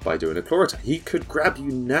by doing a claw attack. He could grab you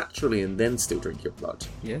naturally and then still drink your blood.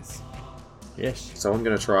 Yes. Yes. So I'm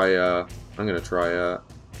gonna try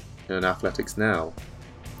an athletics now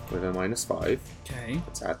with a -5. Okay.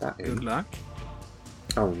 Let's add that in. Good luck.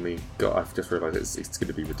 Oh my god, I've just realised it's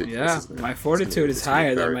gonna be ridiculous. Yeah, isn't it? my It's fortitude gonna is be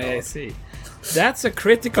higher than very my hard. AC. That's a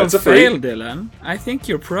critical That's a fail, three. Dylan. I think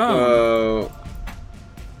you're prone.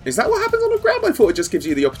 Is that what happens on a grab? I thought it just gives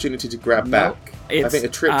you the opportunity to grab back. I think a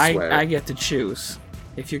trip's where. I get to choose.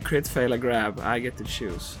 If you crit fail a grab, I get to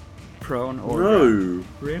choose. Prone or grab. No,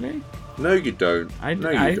 Really? no, you don't. I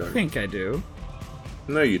don't. think I do.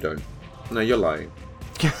 No, you don't. No, you're lying.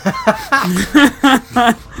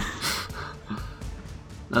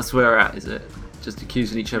 That's where we're at, is it? Just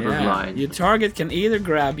accusing each other of Yeah. lying. Your target can either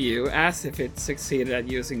grab you as if it succeeded at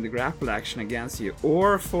using the grapple action against you,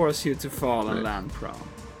 or force you to fall and Right. land prone.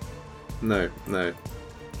 No,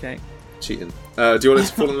 Okay. cheating. Do you want it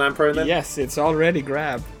to fall in land prone then? Yes, it's already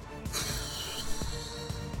grab.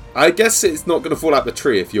 I guess it's not going to fall out the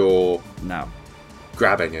tree if you're No.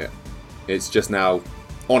 grabbing it. It's just now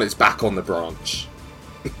on its back on the branch.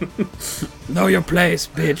 Know your place,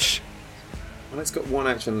 bitch. Well, it's got one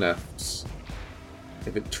action left.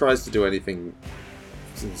 If it tries to do anything,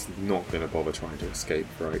 it's not going to bother trying to escape,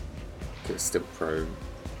 right? 'Cause it's still prone.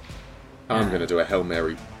 I'm going to do a Hail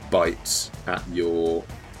Mary bite at your...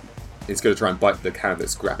 It's going to try and bite the hand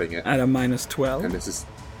that's grabbing it. At a -12. And this is...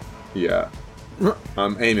 Yeah.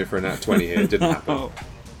 I'm aiming for a nat 20 here. It didn't happen. Oh.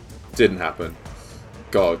 Didn't happen.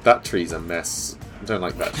 God, that tree's a mess. I don't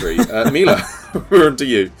like that tree. Mila, we're on to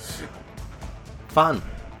you. Fun.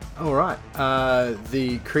 Alright.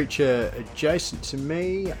 The creature adjacent to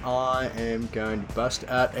me, I am going to bust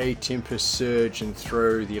out a Tempest Surge and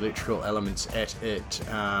throw the electrical elements at it.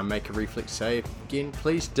 Make a reflex save again,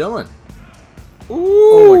 please, Dylan. Ooh.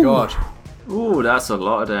 Oh my god. Ooh, that's a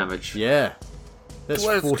lot of damage. Yeah. That's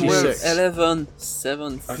 12, 46. 11,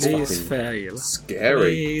 7, 4. Please fucking fail. Scary.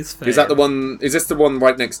 Please fail. Is that the one? Is this the one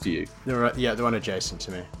right next to you? Yeah, the one adjacent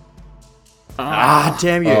to me. Ah, Ah,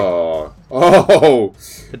 damn you. Oh,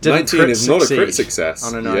 It didn't 19 crit is not a crit succeed success.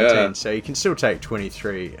 on a 19, Yeah. so you can still take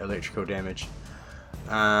 23 electrical damage.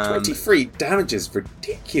 23 damage is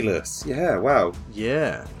ridiculous. Yeah, wow.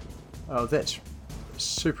 Yeah. Oh, that's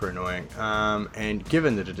super annoying. And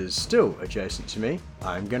given that it is still adjacent to me,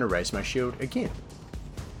 I'm going to raise my shield again.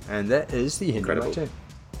 And that is the end of my Incredible. turn.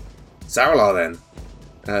 Saralar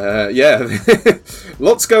then. Yeah,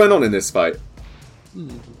 lots going on in this fight.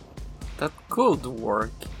 That could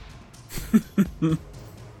work.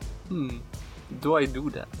 Do I do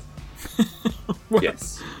that?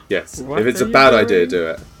 Yes, yes. What If it's are a you bad idea, doing? do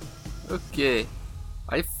it. Okay.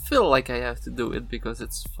 I feel like I have to do it because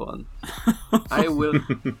it's fun. I will.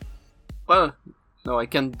 Well, no, I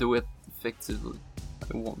can't do it effectively.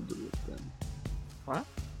 I won't do it then. What?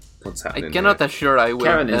 What's I happening? cannot here? assure I will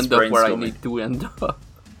Karen is end up where I brainstorming. need to end up.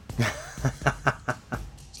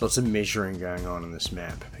 There's lots of measuring going on in this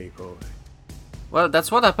map, people. Well,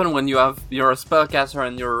 that's what happens when you're a spellcaster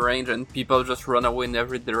and you're range and people just run away in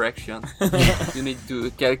every direction. You need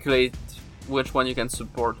to calculate which one you can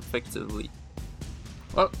support effectively.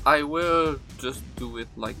 Well, I will just do it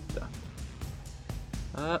like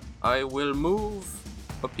that. I will move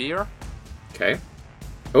up here. Okay.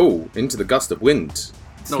 Oh, into the gust of wind.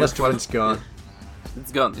 No, Gust of well, wind's gone.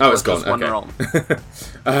 It's gone. It Oh, was it's gone. just one Okay. round.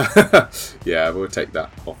 Yeah, we'll take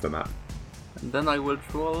that off the map. And then I will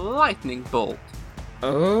throw a lightning bolt.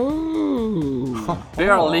 Oh.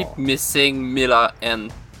 Barely missing Mila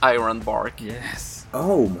and Ironbark. Yes.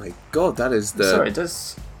 Oh my god, that is the Sorry,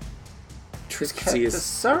 does trickiest.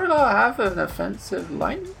 Saralar have an offensive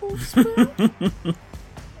lightning bolt spell?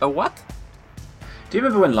 A what? Do you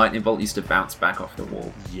remember when Lightning Bolt used to bounce back off the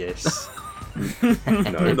wall? Yes.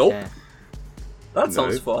 No. Nope. Yeah. That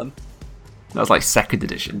sounds fun. That was like 2nd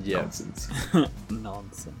edition. Yeah. Nonsense.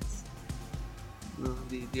 Nonsense.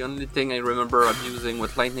 The only thing I remember abusing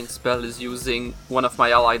with lightning spell is using one of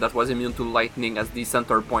my ally that was immune to lightning as the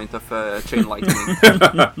center point of chain lightning.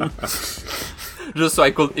 Just so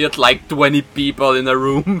I could hit like 20 people in a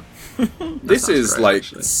room. This sounds is great, like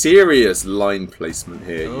actually. serious line placement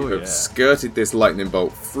here. Oh, You have yeah. skirted this lightning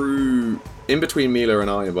bolt through in between Mila and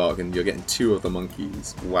Ironbark, and you're getting 2 of the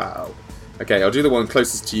monkeys. Wow. Okay, I'll do the one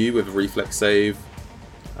closest to you with a reflex save.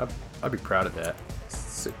 I'd be proud of that.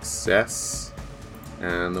 Success.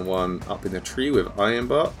 And the one up in the tree with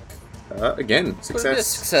Ironbark. Again, success.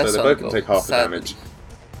 success So they on both can both, take half the sadly. damage.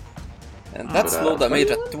 And that's But, low damage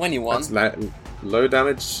at 21. That's low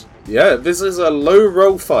damage. Yeah, this is a low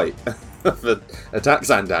roll fight for attacks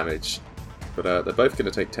and damage. But they're both going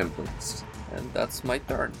to take 10 points. And that's my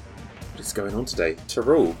turn. What is going on today?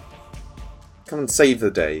 Tyrell, come and save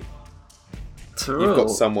the day. You've got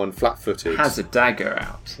someone flat-footed. has a dagger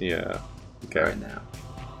out Yeah. Okay. right now.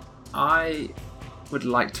 I would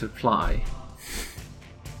like to apply.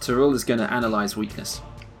 Tyrell is going to analyze weakness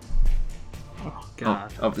Oh,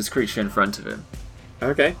 God. of this creature in front of him.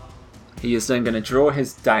 Okay. He is then going to draw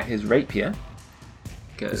his rapier.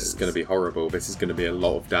 This is going to be horrible. This is going to be a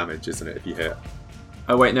lot of damage, isn't it, if you hit?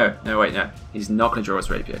 Oh wait, no. He's not going to draw his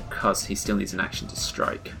rapier because he still needs an action to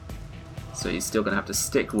strike. So he's still going to have to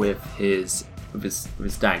stick with his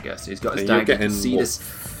dagger. So he's got his And you're dagger. getting, See what, this?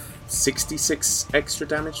 66 extra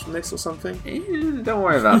damage from this or something? Don't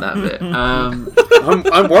worry about that bit.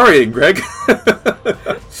 I'm worrying, Greg.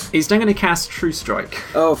 He's then going to cast True Strike.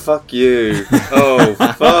 Oh, fuck you. Oh,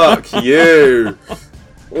 fuck you.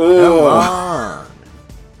 Oh, Ah.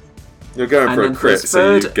 you're going And for then a crit, his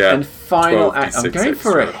so you third get and final 12d6 act.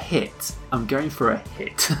 I'm going for a extra.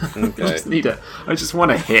 hit. Okay. I just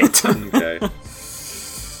want a hit. Okay.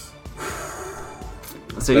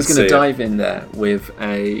 So Let's he's going see to it. dive in there with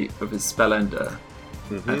his spell ender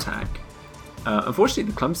Mm-hmm. attack. Unfortunately,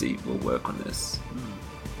 the clumsy will work on this,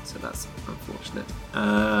 so that's unfortunate.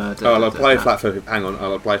 I'll apply flat-footed. Hang on,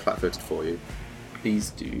 I'll apply flat-footed for you.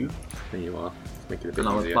 Please do, There you are. Make it a bit and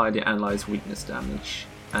I'll easier. apply the analyze weakness damage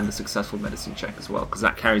and the successful medicine check as well, because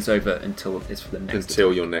that carries over until it's for the next. Until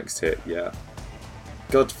attack. your next hit, yeah.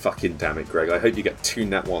 God fucking damn it, Greg. I hope you get 2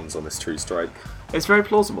 nat 1s on this True Strike. It's very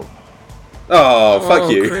plausible. Oh,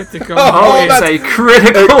 fuck you. Critical. Oh, it's a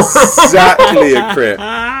critical. Exactly a crit.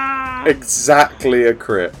 Exactly a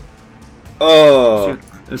crit. Oh,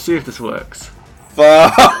 Let's see if this works.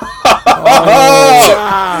 fuck.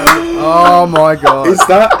 Oh my god. Is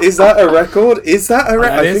that a record? Is that a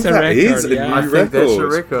record? That I is think a that is record, a yeah. new I think record. that's a The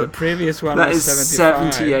record. previous one That was is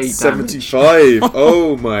 75. 78 damage. 75.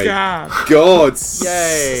 Oh my God. god.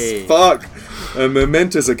 Yay. Fuck. A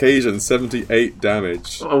momentous occasion, 78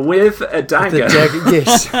 damage. With a dagger. The dagger,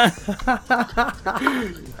 yes.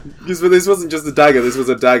 Because this wasn't just a dagger, this was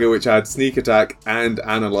a dagger which had sneak attack and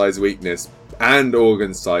analyze weakness and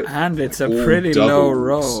organ sight. And it's a All pretty low doubles.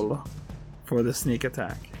 roll for the sneak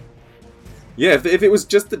attack. Yeah, if it was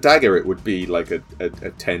just the dagger, it would be like a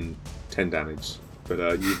 10 damage.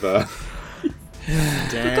 But you've...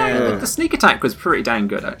 Damn. The sneak attack was pretty dang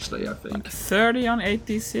good, actually, I think. 30 on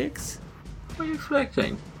 86? What are you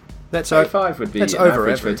reflecting? That's 35 would be that's an over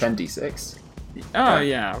average for a average. 10d6. Oh,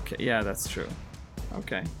 yeah, okay. Yeah, that's true.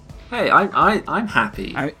 Okay. Hey, I'm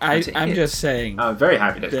happy. I'm to hit. just saying, I'm very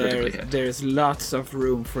happy to critically hit. there's lots of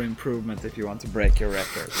room for improvement if you want to break your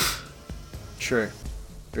record. True.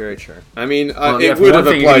 Very true. I mean, Well, yeah, it for would one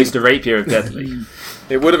have thing, you applied... used a rapier of deadly.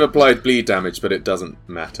 It would have applied bleed damage, but it doesn't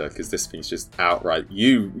matter because this thing's just outright.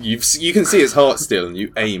 You can see its heart still, and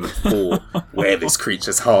you aim for where this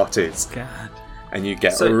creature's heart is, God. and you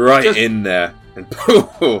get So, right just- in there, and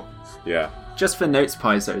yeah. Just for notes,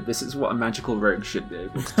 Paizo, this is what a magical rogue should be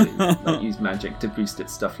able to do. Like, use magic to boost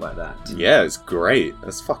its stuff like that. Yeah, it's great.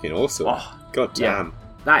 That's fucking awesome. Oh, God yeah. damn.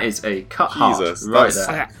 That is a cut Jesus, heart right that's-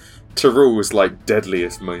 there. Tyrell's like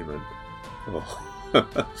deadliest moment. Oh.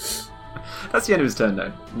 That's the end of his turn,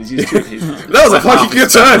 though. He's used to his. That was a fucking good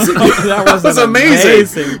turn. That was an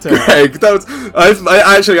amazing turn. Greg, that was.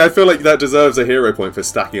 I feel like that deserves a hero point for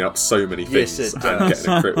stacking up so many Yes, things it and does.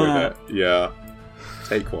 getting a crit with it. Yeah,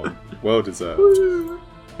 take one. Well deserved.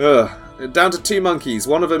 Down to 2 monkeys.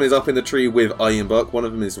 One of them is up in the tree with Ironbark. One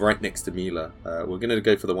of them is right next to Mila. We're gonna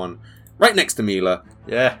go for the one right next to Mila,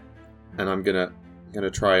 Yeah. and I'm gonna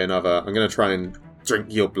try another. I'm gonna try and drink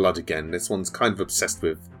your blood again. This one's kind of obsessed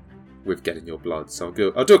with getting your blood, so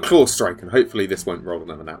I'll do a claw strike, and hopefully this won't roll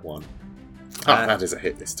another nat 1. That is a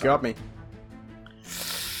hit this time. Got me.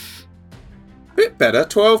 Bit better.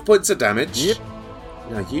 12 points of damage. Yep.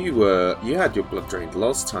 Now you had your blood drained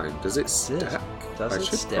last time. Does it stack? Does I it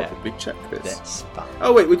should stack? probably check this. That's fun.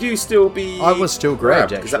 Oh wait, would you still be? I was still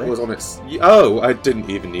grabbed, because that actually. was on its. Oh, I didn't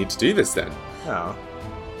even need to do this then. Oh.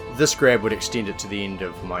 This grab would extend it to the end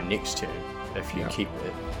of my next turn if you keep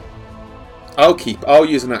it. I'll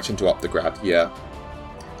use an action to up the grab. Yeah.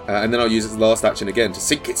 And then I'll use its last action again to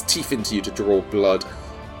sink its teeth into you to draw blood.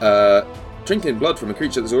 Drinking blood from a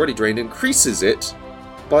creature that's already drained increases it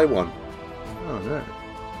by 1. Oh no.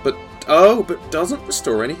 But doesn't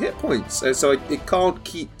restore any hit points. So it can't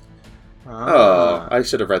keep. Oh, I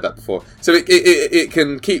should have read that before. So it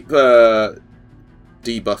can keep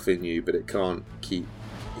debuffing you, but it can't keep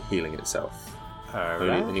healing itself.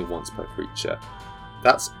 Only once per creature.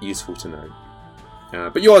 That's useful to know.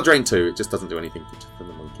 But you are drained too. It just doesn't do anything for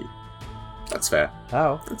the monkey. That's fair.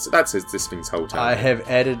 Oh. That's this thing's whole turn. I have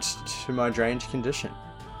added to my drained condition.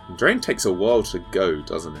 Drain takes a while to go,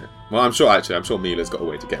 doesn't it? Well, I'm sure Mila's got a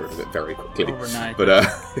way to get rid of it very quickly. Overnight.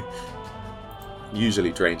 But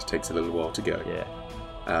usually drained takes a little while to go. Yeah.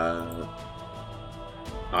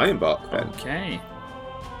 Ironbark then. Okay.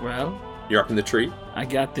 Well, You're up in the tree. I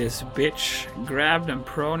got this bitch grabbed and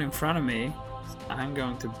prone in front of me. I'm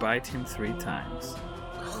going to bite him 3 times.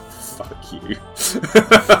 Fuck you.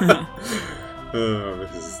 Oh,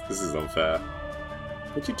 this is unfair.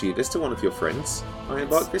 Would you do this to one of your friends?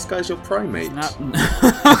 Ironbark, this guy's your primate. Not.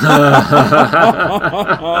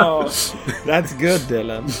 That's good,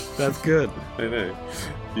 Dylan. That's good. I know.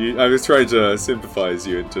 I was trying to sympathise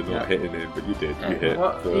you into not hitting him, but you did. You hit.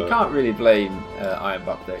 Well, you can't really blame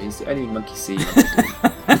Ironbark though. He's the only monkey see.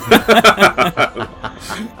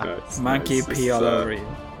 Monkey pee all over you.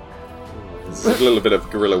 There's a little bit of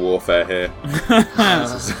guerrilla warfare here.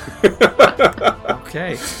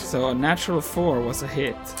 Okay, so a natural 4 was a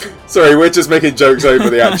hit. Sorry, we're just making jokes over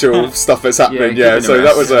the actual stuff that's happening. Yeah, Yeah, so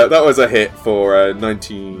giving that was a hit for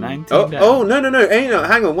 19. 19 Oh, down. no! Hey, no,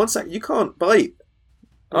 hang on 1 second. You can't bite.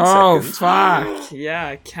 One Oh, second. fuck. Yeah,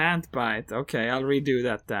 I can't bite. Okay, I'll redo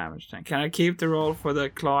that damage then. Can I keep the roll for the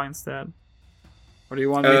claw instead? Or do you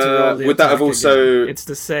want me to roll the would that have attack also- again? It's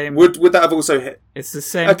the same. Would that have also hit? It's the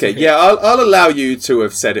same. Okay, to hit. yeah, I'll allow you to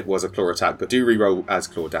have said it was a claw attack, but do re-roll as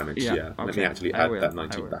claw damage. Yeah, Yeah, let okay, me actually I add will, that I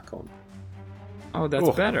 19 will. back on. Oh, that's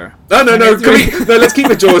better. No, Can I let's keep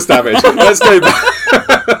the jaws damage. Let's go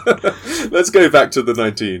back. Let's go back to the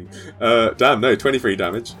 19. Damn, no, 23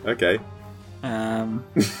 damage. Okay.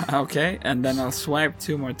 Okay, and then I'll swipe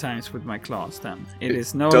 2 more times with my claws. Then it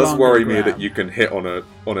is no It does longer worry me grab. that you can hit on a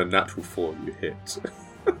natural 4. You hit.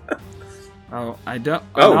 Oh, I don't.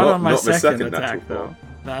 Oh, not not- on my not the second second attack natural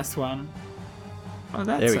though. Last one. Oh,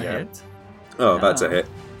 that's There we a go. hit. Oh, that's a hit.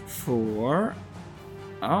 4.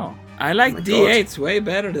 Oh, I like Oh my D8s way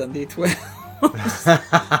better than D12.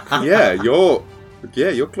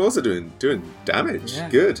 Your claws are doing damage. Yeah.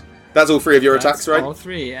 Good. That's all 3 of your That's attacks, right? all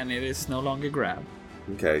 3, and it is no longer grab.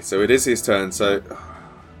 Okay, so it is his turn. So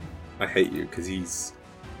I hate you because he's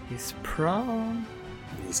prone.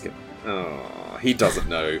 gonna. Oh, he doesn't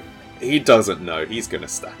know. He doesn't know. He's gonna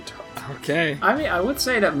stand up. Okay. I mean, I would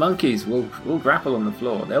say that monkeys will grapple on the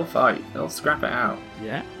floor. They'll fight. They'll scrap it out.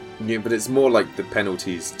 Yeah. Yeah, but it's more like the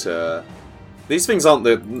penalties to. These things aren't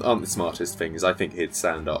the smartest things. I think he'd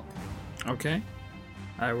stand up. Okay.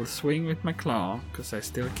 I will swing with my claw because I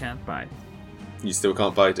still can't bite. You still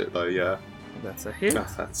can't bite it though. Yeah. That's a hit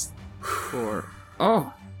That's. for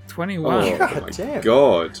 21. Oh God my damn.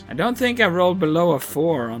 god. I don't think I rolled below a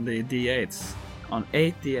 4 on the D8s. On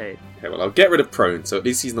 8 D8. Okay, well, I'll get rid of prone, so at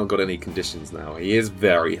least he's not got any conditions now. He is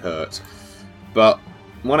very hurt. But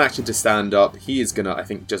one action to stand up, he is gonna, I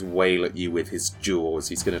think, just wail at you with his jaws.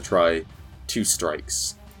 He's gonna try 2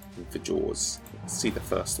 strikes with the jaws. Let's see the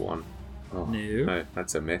first one. Oh, No.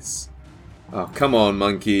 that's a miss. Oh, come on,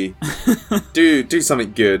 monkey. do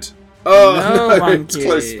something good. Oh, No, no, it's monkey.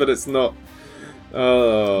 close, but it's not.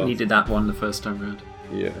 Oh, Needed that one the first time round.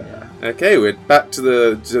 yeah. Okay, we're back to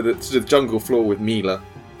the jungle floor with Mila.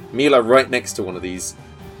 Mila right next to one of these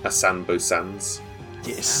Asanbo-sans.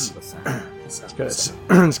 Yes. And It's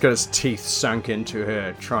it's got its teeth sunk into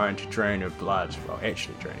her, trying to drain her blood. Well,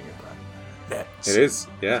 actually draining her blood. It is,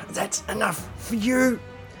 yeah. That's enough for you.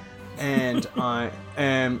 And I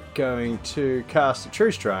am going to cast a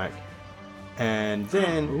True Strike. And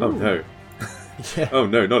then... Oh no. Yeah. Oh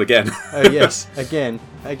no, not again. Oh yes, again.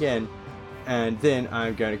 And then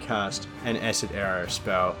I'm going to cast an Acid Arrow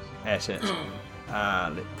spell at it.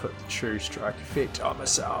 Let's put the True Strike effect on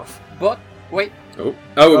myself. But wait, We're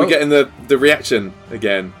Oh. getting the reaction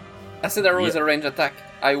again. Acid Arrow is a range attack.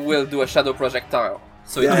 I will do a shadow projectile.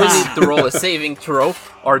 So it will need to roll a saving throw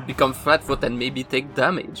or become flat-foot and maybe take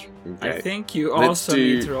damage. Okay. I think you Let's also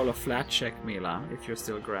do- need to roll a flat check, Mila, if you're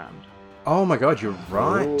still ground. Oh my god, you're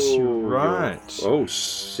right. You're right. Oh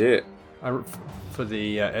shit. For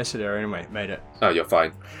the acid arrow, anyway, made it. Oh, you're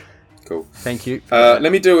fine. Cool. Thank you.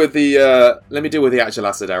 Let me deal with the actual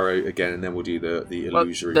acid arrow again, and then we'll do the Well,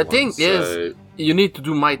 illusory the one. thing So- is, you need to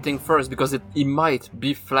do my thing first because he might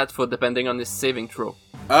be flat-foot depending on his saving throw.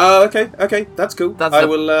 Okay, that's cool. That's I the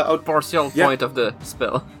will. I'll partial Yeah. point of the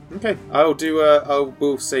spell. Okay, I'll do. I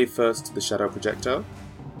will save first the shadow projectile.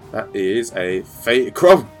 That is a fate.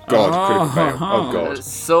 Oh god, critical fail. Oh god.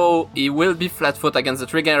 So he will be flat-foot against the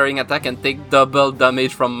triggering attack and take double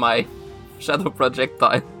damage from my shadow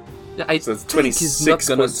projectile. Yeah, I So that's think he's not 26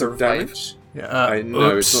 gonna points of survive. damage. Yeah, I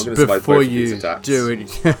know, it's not gonna survive before both of these you attacks. do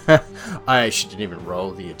it, I actually didn't even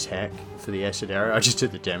roll the attack for the acid arrow. I just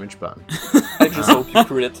did the damage button. I just hope you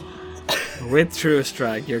crit. With True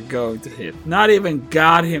Strike, you're going to hit. Not even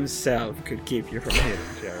God himself could keep you from hitting,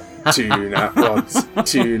 Jeremy. 2 nat ones.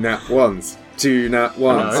 2 nat ones. 2 nat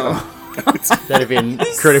ones. No. That'd have been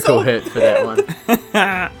critical hit for that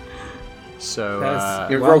one. So,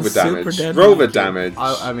 That's- Yeah, One roll the super damage. dead Roll the monkey. damage.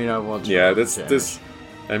 I mean, I want to Yeah, roll the this. damage.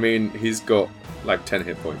 I mean, he's got like 10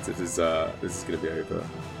 hit points. This is gonna be over.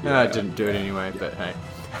 No, I didn't do it anyway, but hey.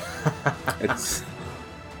 It's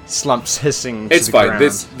Slumps hissing it's to the fine.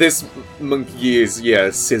 ground. This monkey is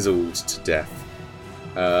sizzled to death.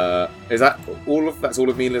 Is that all of that's all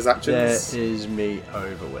of Mila's That actions? is me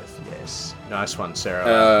over with, yes. Nice one,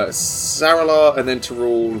 Sarah. Saralar and then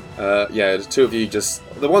Tyrul. Yeah, the two of you just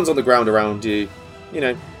the ones on the ground around you. You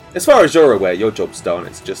know, as far as you're aware, your job's done.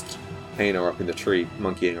 It's just hanging her up in the tree,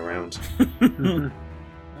 monkeying around. I'm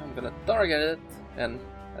gonna target it and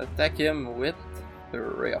attack him with the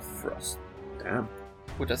Ray of Frost. Damn.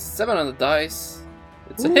 With a 7 on the dice,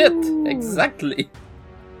 it's a hit! Exactly!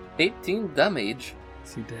 18 damage.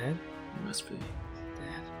 Is he dead? Must be.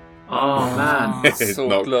 Oh man. It's So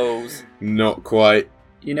not- close. Not quite.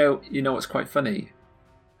 You know what's quite funny,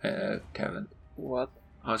 Kevin? What?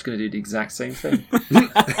 I was going to do the exact same thing.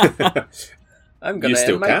 I'm You gonna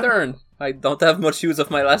still end my can. turn. I don't have much use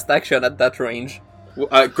of my last action at that range.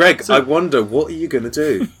 Well, Greg, I wonder what are you gonna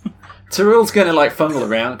do? Tyrell's going to like fungle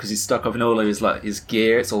around because he's stuck up in all of his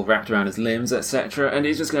gear. It's all wrapped around his limbs, etc. And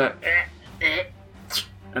he's just going to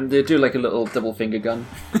and they do like a little double finger gun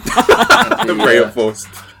at The the, ray of force.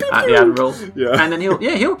 at the admiral. Yeah. And then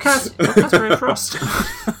he'll cast Ray of Frost.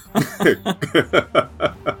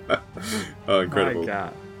 Oh, incredible! My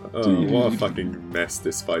God. Oh, what a fucking mess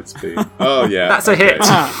this fight's been. Oh yeah, That's a hit.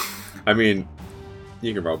 I mean,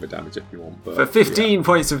 you can roll the damage if you want, but For 15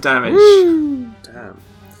 points of damage. damn.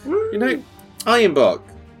 You know, Ironbark,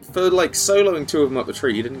 for like soloing two of them up the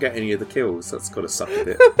tree, you didn't get any of the kills. That's got to suck a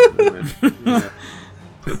bit. Yeah.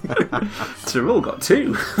 Tyrell got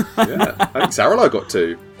 2. Yeah. I think Saralar got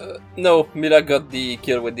 2. No, Mila got the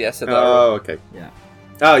kill with the acid arrow. Oh, okay. Yeah.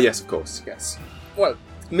 Oh, yes, of course. Yes. Well,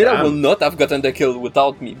 Mila Damn. will not have gotten the kill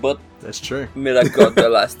without me, but That's true. Mila got the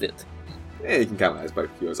last hit. Yeah, you can count that as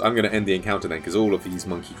both of yours. I'm going to end the encounter then, because all of these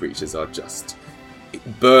monkey creatures are just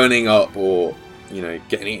burning up or, you know,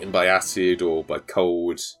 getting eaten by acid or by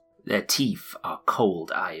cold. Their teeth are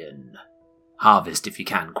cold iron. Harvest if you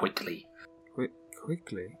can quickly.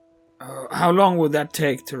 Quickly. How long would that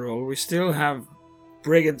take to roll? We still have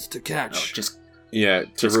brigands to Oh, catch. just Yeah,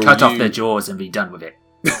 just Tyrell, cut off you- their jaws and be done with it.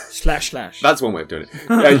 Slash. That's one way of doing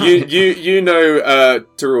it. You know,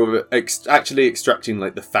 Tyrell, actually extracting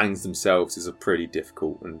like the fangs themselves is a pretty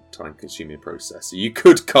difficult and time-consuming process. So you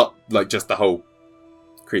could cut like just the whole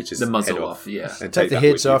creature's The muzzle head off, yeah. and Take the that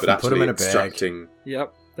heads with you, off but and put 'em actually in a bag. extracting.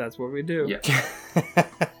 Yep, that's what we do. Yeah.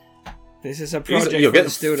 This is a project You'll for the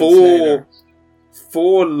get students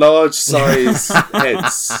four later. large-size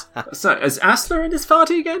heads. So, is Asler in this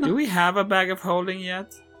party again? Do we have a bag of holding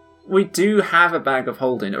yet? We do have a bag of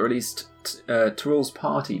holding, or at least Tyrell's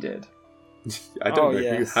party did. I don't Oh, know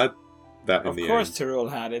yes. who had that in Of the course end. Tyrell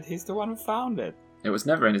had it. He's the one who found it. It was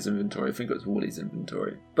never in his inventory. I think it was Wally's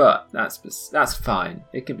inventory. But that's fine.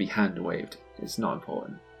 It can be hand-waved. It's not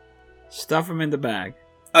important. Stuff him in the bag.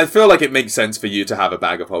 I feel like it makes sense for you to have a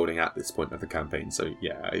bag of holding at this point of the campaign. So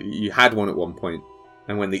yeah, you had one at one point,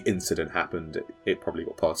 and when the incident happened, it probably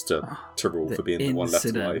got passed to Tyrell for being the one left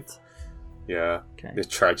alive. Yeah, Okay. the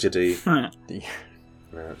tragedy.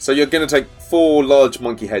 Yeah. So you're going to take 4 large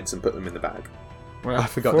monkey heads and put them in the bag. Well, I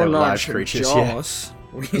forgot 4 they're live large creatures, yeah. jaws.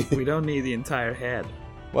 We don't need the entire head.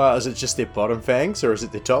 Well, is it just their bottom fangs or is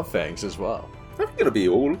it their top fangs as well? I think it'll be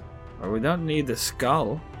all. Or we don't need the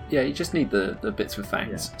skull. Yeah, you just need the bits with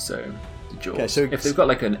fangs. So the jaws. Okay, so- if they've got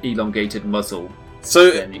like an elongated muzzle,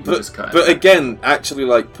 So, Then you can just cut it. but again, actually,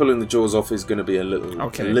 like pulling the jaws off is going to be a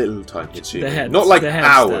little time consuming. The heads- Not like the heads,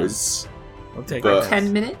 hours. I'll take But- it.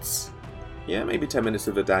 10 minutes? Yeah, maybe 10 minutes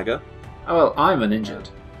with a dagger. Oh, well, I'm uninjured.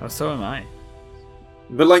 Oh, so am I.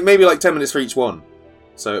 But like maybe like 10 minutes for each one.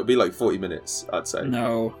 So it'll be like 40 minutes, I'd say.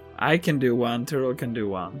 No, I can do one. Tyrell can do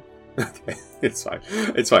one. Okay, it's fine.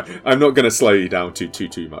 It's fine. I'm not going to slow you down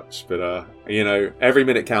too much. But, every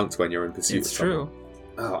minute counts when you're in pursuit It's of someone. true.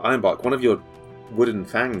 Oh, Ironbark, one of your wooden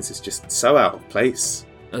fangs is just so out of place.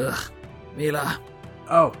 Ugh, Mila,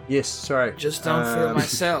 Oh, yes, sorry. just don't feel Um,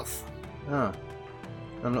 myself. Oh,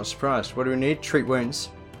 I'm not surprised. What do we need? Treat wounds.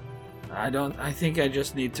 I think I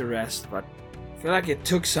just need to rest, but I feel like it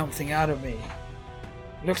took something out of me.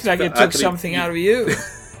 Looks like it took Actually, something out of you.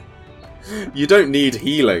 You don't need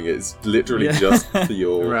healing. It's literally Yeah. just for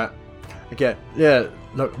your... Right. Okay. Yeah.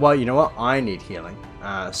 Look. Well, you know what? I need healing.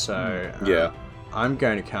 So Yeah. I'm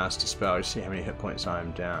going to cast a spell to see how many hit points I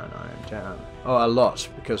am down. I am down. Oh, a lot,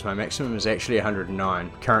 because my maximum is actually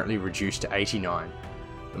 109, currently reduced to 89.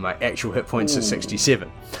 And my actual hit points are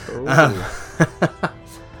 67.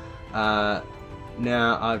 Now,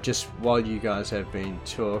 while you guys have been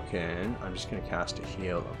talking, I'm just going to cast a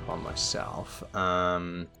heal upon myself.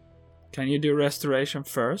 Can you do restoration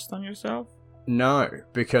first on yourself? No,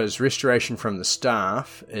 because restoration from the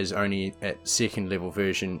staff is only at second level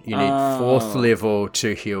version. You need fourth level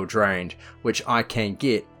to heal drained, which I can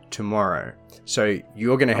get tomorrow. So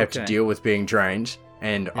you're going to have to deal with being drained,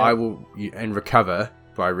 and I will and recover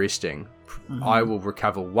by resting. Mm-hmm. I will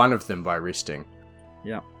recover one of them by resting.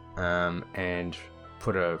 Yeah. And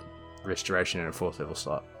put a restoration in a fourth level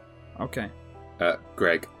slot. Okay.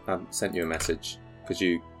 Greg, I sent you a message because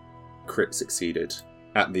you crit succeeded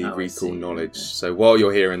at the Oh, I recall see. knowledge. Okay. So while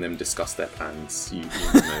you're hearing them discuss their plans, you know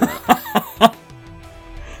that.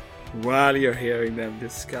 While you're hearing them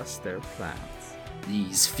discuss their plans.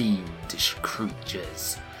 These fiendish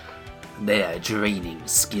creatures, their draining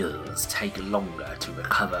skills take longer to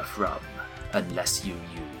recover from unless you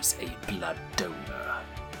use a blood donor.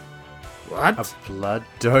 What? A blood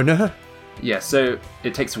donor? Yeah, so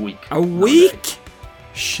it takes a week. A week?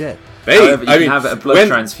 Shit. However, you can have a blood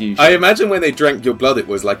transfusion. I imagine when they drank your blood, it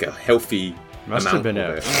was like a healthy Must amount have been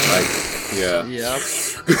of a- it. Like, yeah.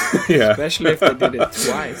 Yep. Yeah. Especially if they did it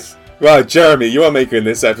twice. Right, Jeremy, you are making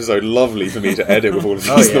this episode lovely for me to edit with all of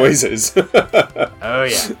Oh, these yeah. noises. Oh,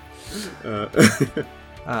 yeah.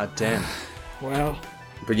 Uh, Damn. Well,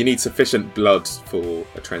 but you need sufficient blood for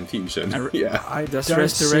a transfusion. Yeah. I does don't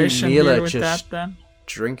restoration see deal Mila with just that then?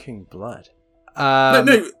 drinking blood.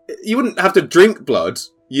 No, you wouldn't have to drink blood.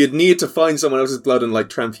 You'd need to find someone else's blood and like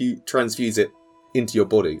transfuse it into your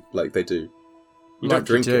body, like they do. You don't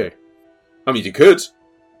drink it. I mean, you could.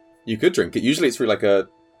 You could drink it. Usually, it's through like an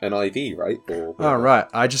IV, right? Or Oh, right.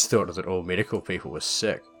 I just thought that all medical people were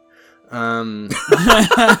sick. Whoa!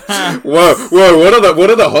 What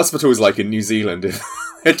are the hospitals like in New Zealand?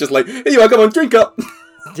 It's just like, here you are, come on, drink up.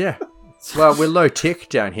 Yeah. Well, we're low tech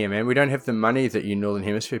down here, man. We don't have the money that you Northern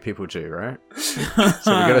Hemisphere people do, right?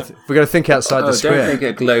 So we got to think outside the don't square. think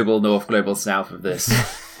a global north, global south of this.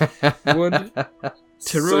 Would Tyrell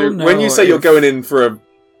So know when you say you're if going in for a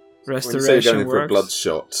restoration for a works? blood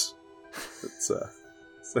shot, it's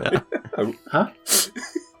Huh?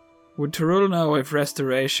 Would Tyrell know if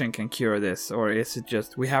restoration can cure this, or is it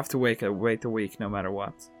just we have to wait a week no matter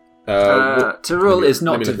what? Tyrell is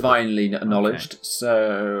not let me look at divinely acknowledged,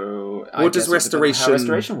 so I What does guess it depends how restoration-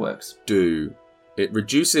 restoration works? do? It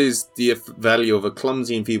reduces the value of a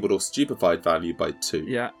clumsy, enfeebled, or stupefied value by 2.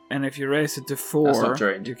 Yeah, and if you raise it to That's 4, not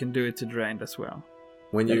drained. you can do it to drained as well.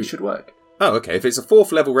 When Then you it should work. Oh, okay. If it's a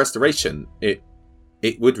 4th level restoration, it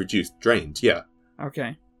would reduce drained. Yeah.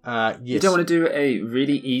 Okay. Yes. You don't want to do a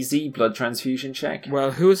really easy blood transfusion check?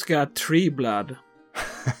 Well, who's got 3 blood?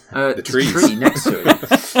 The trees. tree next to it.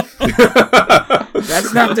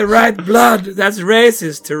 That's not the right blood. That's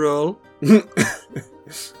racist, Tyrell.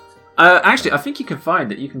 Actually, I think you can find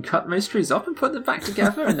that you can cut most trees up and put them back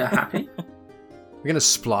together and they're happy. We're going to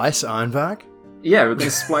splice Ironbark? Yeah, we're going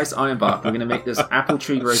to splice ironbark. We're going to make this apple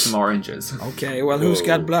tree grow some oranges. Okay, well, who's Whoa.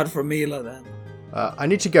 got blood for Mila then? I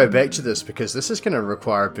need to go back to this because this is going to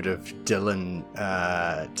require a bit of Dylan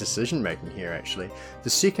decision making here, actually. The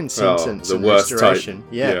second sentence the in worst type. restoration.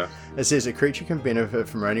 Yeah. Yeah. It says a creature can benefit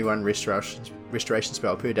from only one restoration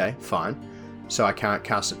spell per day. Fine. So I can't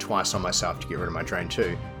cast it twice on myself to get rid of my drain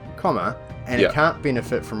too. Comma. And Yeah. it can't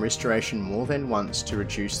benefit from restoration more than once to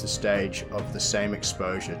reduce the stage of the same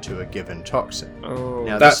exposure to a given toxin. Oh,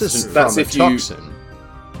 Now, That's- this isn't that's from a if you- toxin,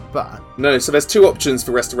 but No, so there's 2 options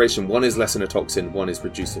for restoration. One is lessen a toxin, one is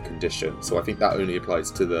reduce a condition. So I think that only applies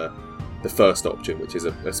to the the first option, which is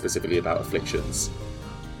specifically about afflictions.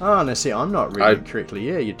 Oh, now see, I'm not reading it correctly.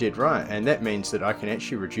 Yeah, you did right. And that means that I can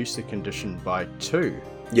actually reduce the condition by 2.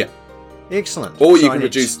 Yeah. Excellent. Or So you I can need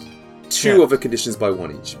reduce 2 of the conditions by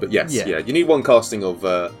 1 each. But yes, Yeah. you need 1 casting of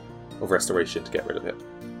restoration to get rid of it.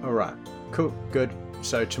 All right. Cool. Good.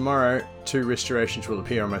 So tomorrow, 2 restorations will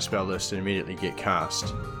appear on my spell list and immediately get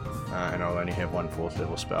cast. And I'll only have 1 4th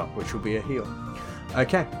level spell, which will be a heal.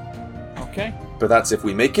 Okay. Okay. But that's if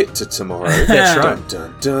we make it to tomorrow. That's right.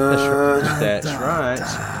 Dun, dun, dun. That's right.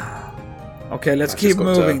 Okay, let's I keep just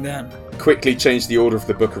got moving then. Quickly change the order of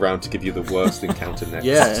the book around to give you the worst encounter next.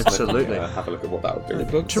 Yeah, Let me, absolutely. have a look at what that would The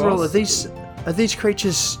be. book Tyrell, was- are these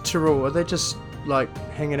creatures, Tyrell, are they just like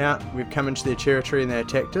hanging out? We've come into their territory and they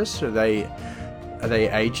attacked us? Are they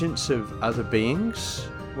agents of other beings?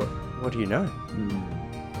 What do you know?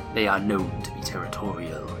 They are known to be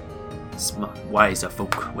territorial. Wiser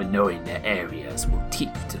folk, when knowing their areas, will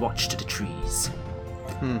keep to watch to the trees.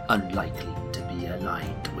 Unlikely to be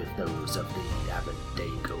aligned with those of the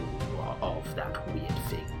Abendago or of that weird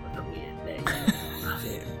thing with the weird name.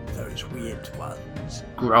 Those weird ones.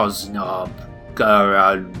 Groznob,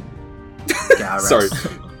 Garan, Garras, Sorry.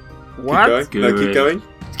 What? Keep going. No, keep Good. going.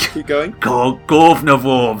 Keep going.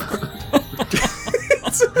 Govnavorb,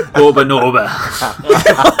 Gorbanorba.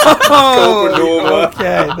 Oh, Norma.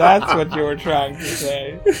 okay, that's what you were trying to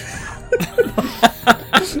say.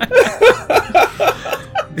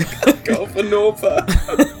 Go for Norfa.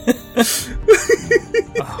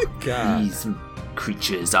 Oh god. These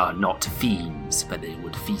creatures are not fiends, but they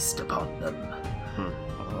would feast upon them.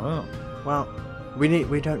 Oh. Well, we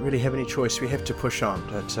don't really have any choice. We have to push on.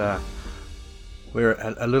 But we're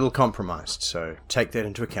a little compromised, so take that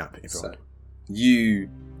into account, everyone. So, you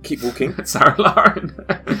keep walking. Sarah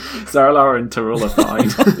Lara and Tyrell are fine.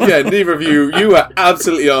 Yeah, neither of you were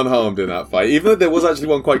absolutely unharmed in that fight. Even though there was actually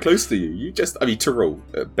one quite close to you. Tyrell,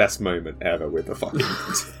 best moment ever with the fucking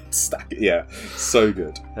stack. Yeah, so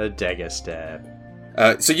good. A dagger stab.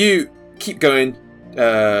 So you keep going,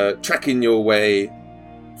 tracking your way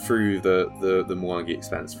through the Mwangi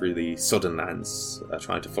Expanse, through the Sodden Lands,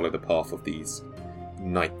 trying to follow the path of these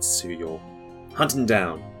knights who you're hunting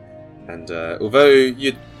down. And although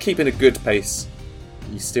you're keeping a good pace,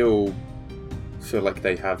 you still feel like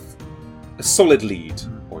they have a solid lead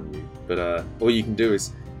on you. But all you can do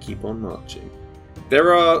is keep on marching.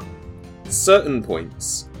 There are certain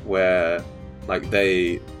points where,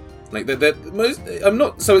 they're most.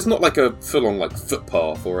 So it's not like a full-on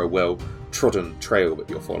footpath or a well-trodden trail that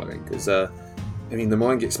you're following. Because the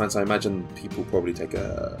Mwangi Expanse, I imagine people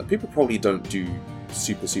probably don't do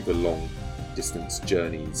super long distance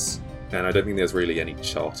journeys. And I don't think there's really any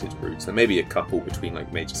charted routes. There may be a couple between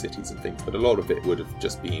major cities and things, but a lot of it would have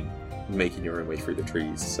just been making your own way through the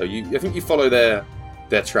trees. So I think you follow their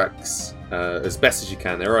tracks as best as you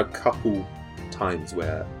can. There are a couple times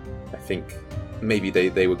where I think maybe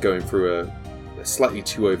they were going through a slightly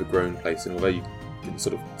too overgrown place, and although you can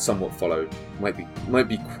sort of somewhat follow, might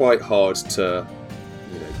be quite hard to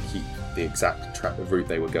keep the exact route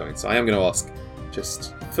they were going. So I am going to ask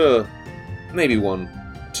just for maybe 1-2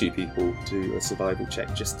 people do a survival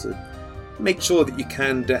check just to make sure that you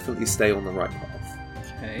can definitely stay on the right path.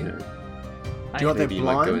 Okay. Do you want that Maybe you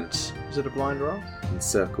might go blind? Is it a blind roll? In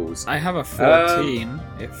circles. I have a 14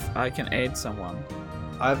 if I can aid someone.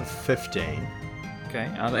 I have a 15. Okay,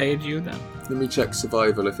 I'll aid you then. Let me check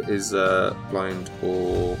survival if it is blind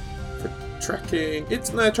or for tracking.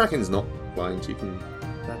 Tracking's not blind. You can.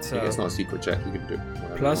 That's It's not a secret check. You can do it.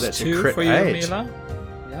 whatever. plus That's a 2 crit for you, aid. Mila.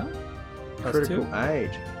 Yeah. Plus Critical 2.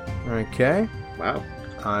 aid. Okay. Wow.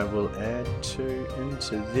 I will add 2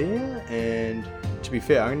 into there, and to be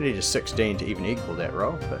fair, I'm going to need a 16 to even equal that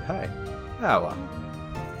roll, but hey. Oh well.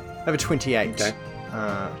 I have a 28. Okay.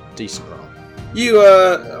 Decent roll. You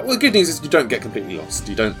well, the good news is you don't get completely lost.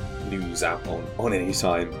 You don't lose out on any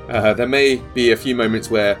time. There may be a few moments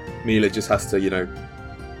where Mila just has to,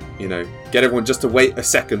 get everyone just to wait a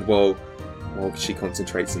second while she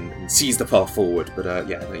concentrates and sees the path forward. But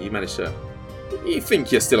you manage to. You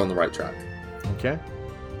think you're still on the right track. Okay.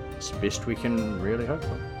 It's the best we can really hope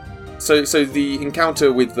for. So the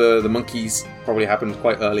encounter with the monkeys probably happened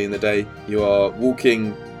quite early in the day. You are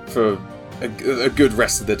walking for a good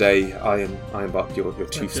rest of the day. Ironbark, your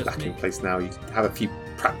tooth's just back me. in place now. You have a few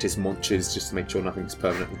practice munches just to make sure nothing's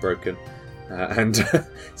permanently broken, and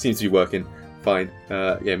seems to be working fine.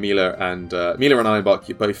 Mila and Ironbark,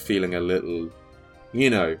 you're both feeling a little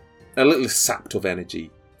sapped of energy,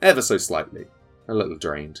 ever so slightly, a little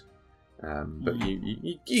drained, but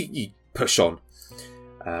you push on.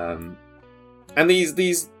 And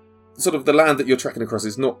these sort of the land that you're trekking across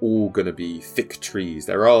is not all going to be thick trees.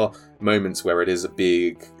 There are moments where it is a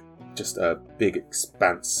big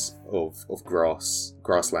expanse of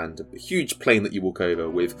grassland, a huge plain that you walk over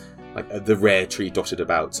with like the rare tree dotted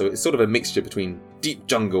about. So it's sort of a mixture between deep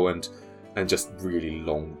jungle and just really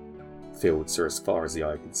long fields are as far as the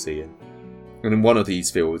eye can see. And in one of these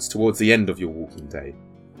fields, towards the end of your walking day,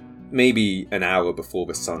 maybe an hour before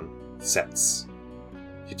the sun sets,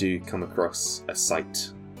 you do come across a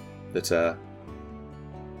sight that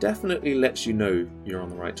definitely lets you know you're on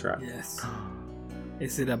the right track. Yes.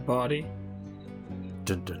 Is it a body?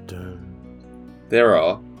 Dun, dun, dun. There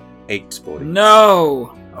are 8 bodies.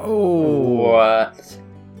 No! Oh. What?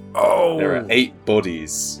 Oh. There are 8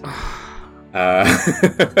 bodies.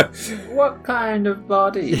 What kind of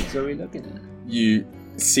bodies are we looking at? You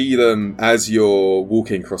see them as you're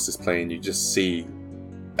walking across this plain. You just see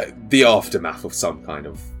the aftermath of some kind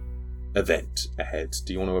of event ahead.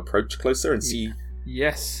 Do you want to approach closer and see?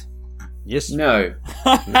 Yes. Yes. No.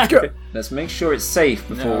 Go. Let's make sure it's safe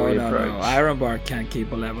before we approach. No. Ironbark can't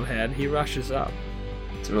keep a level head. He rushes up.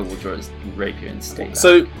 Tyrell will draw his rapier and stay back.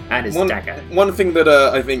 So And his one dagger. thing that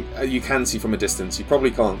I think you can see from a distance, you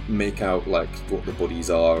probably can't make out like what the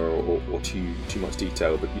bodies are or too much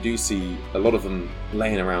detail, but you do see a lot of them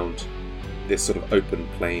laying around this sort of open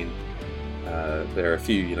plain. There are a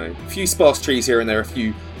few sparse trees here and there, a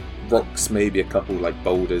few rocks, maybe a couple like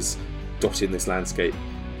boulders dotting this landscape.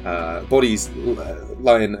 Bodies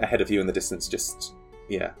lying ahead of you in the distance. Just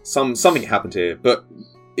something happened here, but.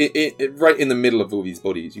 It right in the middle of all these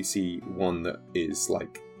bodies, you see one that is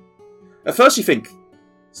like. At first, you think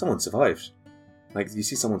someone survived. Like you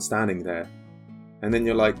see someone standing there, and then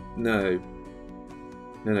you're like, no,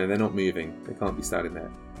 they're not moving. They can't be standing there.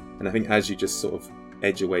 And I think as you just sort of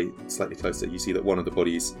edge away slightly closer, you see that one of the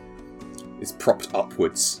bodies is propped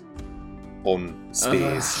upwards on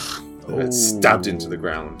spears, stabbed into the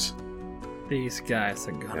ground. These guys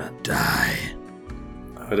are gonna die.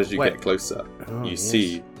 But as you Wait. get closer, you yes.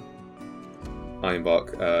 see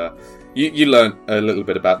Ironbark. You learn a little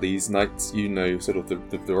bit about these knights. You know sort of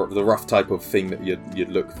the rough type of thing that you'd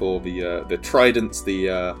look for. The tridents,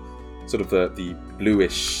 the sort of the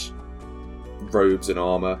bluish robes and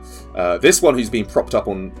armor. This one who's been propped up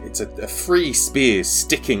on, it's a 3 spears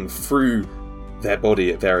sticking through their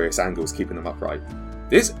body at various angles, keeping them upright.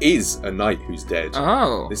 This is a knight who's dead.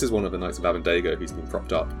 Oh. This is one of the knights of Abendago who's been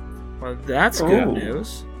propped up. Well, that's good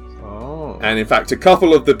news. Oh. And in fact, a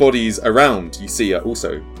couple of the bodies around you see are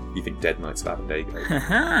also, you think, dead knights of Abendago.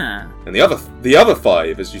 Haha. And the other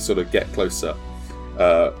 5, as you sort of get closer,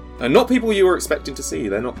 are not people you were expecting to see.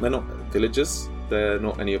 They're not villagers. They're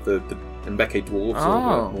not any of the Mbeke dwarves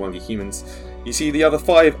or Mwangi humans. You see, the other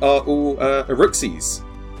 5 are all Aruxes.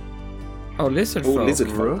 Oh, lizard All folk. lizard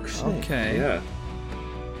folk. Okay. Yeah.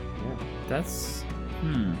 That's.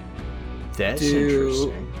 That's Do-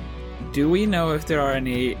 interesting. Do we know if there are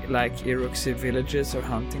any like Iruxi villages or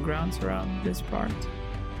hunting grounds around this part?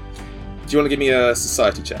 Do you want to give me a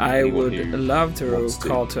society check? I Anyone would who love to wants to.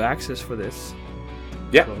 call to access for this.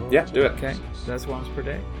 Yeah, do it. Okay, that's once per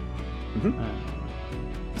day. Mhm.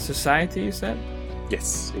 Society, you said?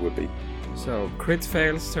 Yes, it would be. So crit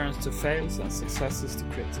fails turns to fails and successes to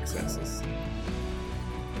crit successes.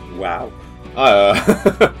 Wow.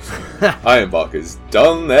 Ironbark has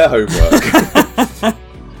done their homework.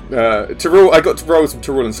 Tyrell, I got to roll some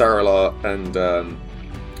Tyrell and Saralar, and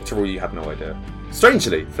Tyrell, you have no idea.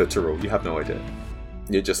 Strangely, for Tyrell, you have no idea.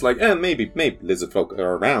 You're just like, maybe lizard folk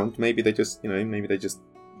are around. Maybe they just,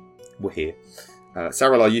 were here.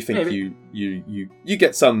 Saralar, you think Maybe. you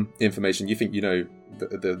get some information. You think you know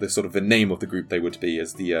the sort of the name of the group they would be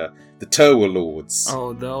as the Turwa Lords.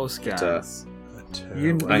 Oh, those guys.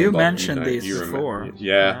 You You mentioned these before.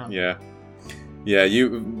 Yeah.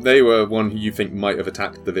 They were one who you think might have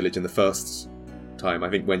attacked the village in the first time. I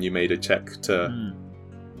think when you made a check to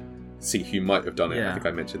see who might have done it. Yeah. I think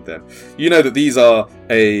I mentioned them. You know that these are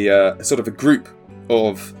a sort of a group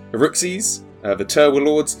of Aruxes, the Turwa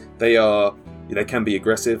Lords. They can be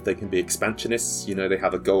aggressive. They can be expansionists. They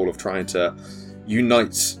have a goal of trying to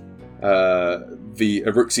unite the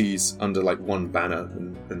Aruxes under like one banner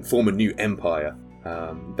and form a new empire.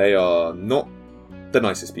 They are not the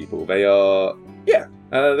nicest people. They are,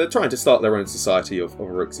 they're trying to start their own society of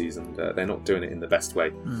Aruxes, and they're not doing it in the best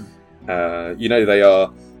way. They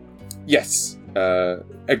are, yes,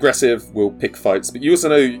 aggressive, will pick fights, but you also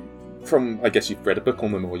know from, I guess you've read a book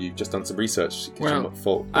on them or you've just done some research. Well,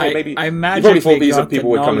 maybe I you magically probably thought these are got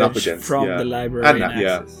people the we're coming up knowledge against from yeah. the library And and that,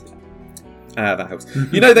 yeah. access. That helps.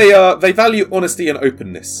 They value honesty and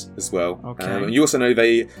openness as well. Okay. And you also know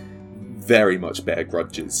they very much bear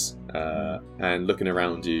grudges. and looking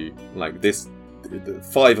around you like this,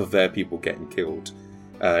 5 of their people getting killed.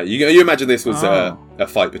 You imagine this was a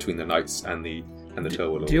fight between the knights and the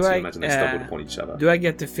Turwalords. You imagine they stumbled upon each other. Do I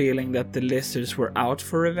get the feeling that the lizards were out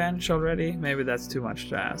for revenge already? Maybe that's too much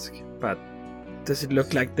to ask, but does it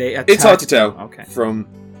look like they attacked? It's hard to tell. Okay.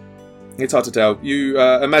 It's hard to tell. You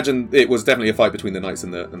imagine it was definitely a fight between the knights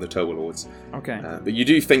and the Turwalords. Okay. But you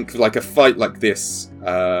do think like a fight like this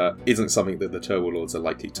isn't something that the Turwalords are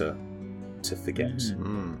likely to forget.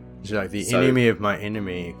 It's like the enemy of my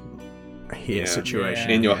enemy here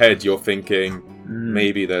situation. In your head, you're thinking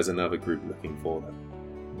maybe there's another group looking for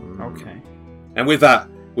them. Okay. And with that,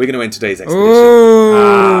 we're going to end today's expedition.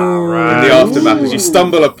 Right. In the aftermath, as you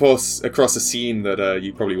stumble across a scene that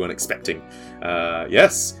you probably weren't expecting.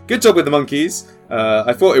 Yes, good job with the monkeys.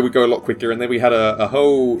 I thought it would go a lot quicker, and then we had a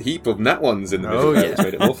whole heap of nat ones in the middle, which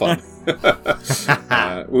made it more fun.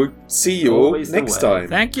 We'll see you all Always the next way. time.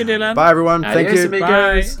 Thank you, Dylan. Bye, everyone. Thank Adios, you.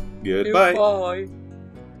 amigos. Goodbye. Goodbye.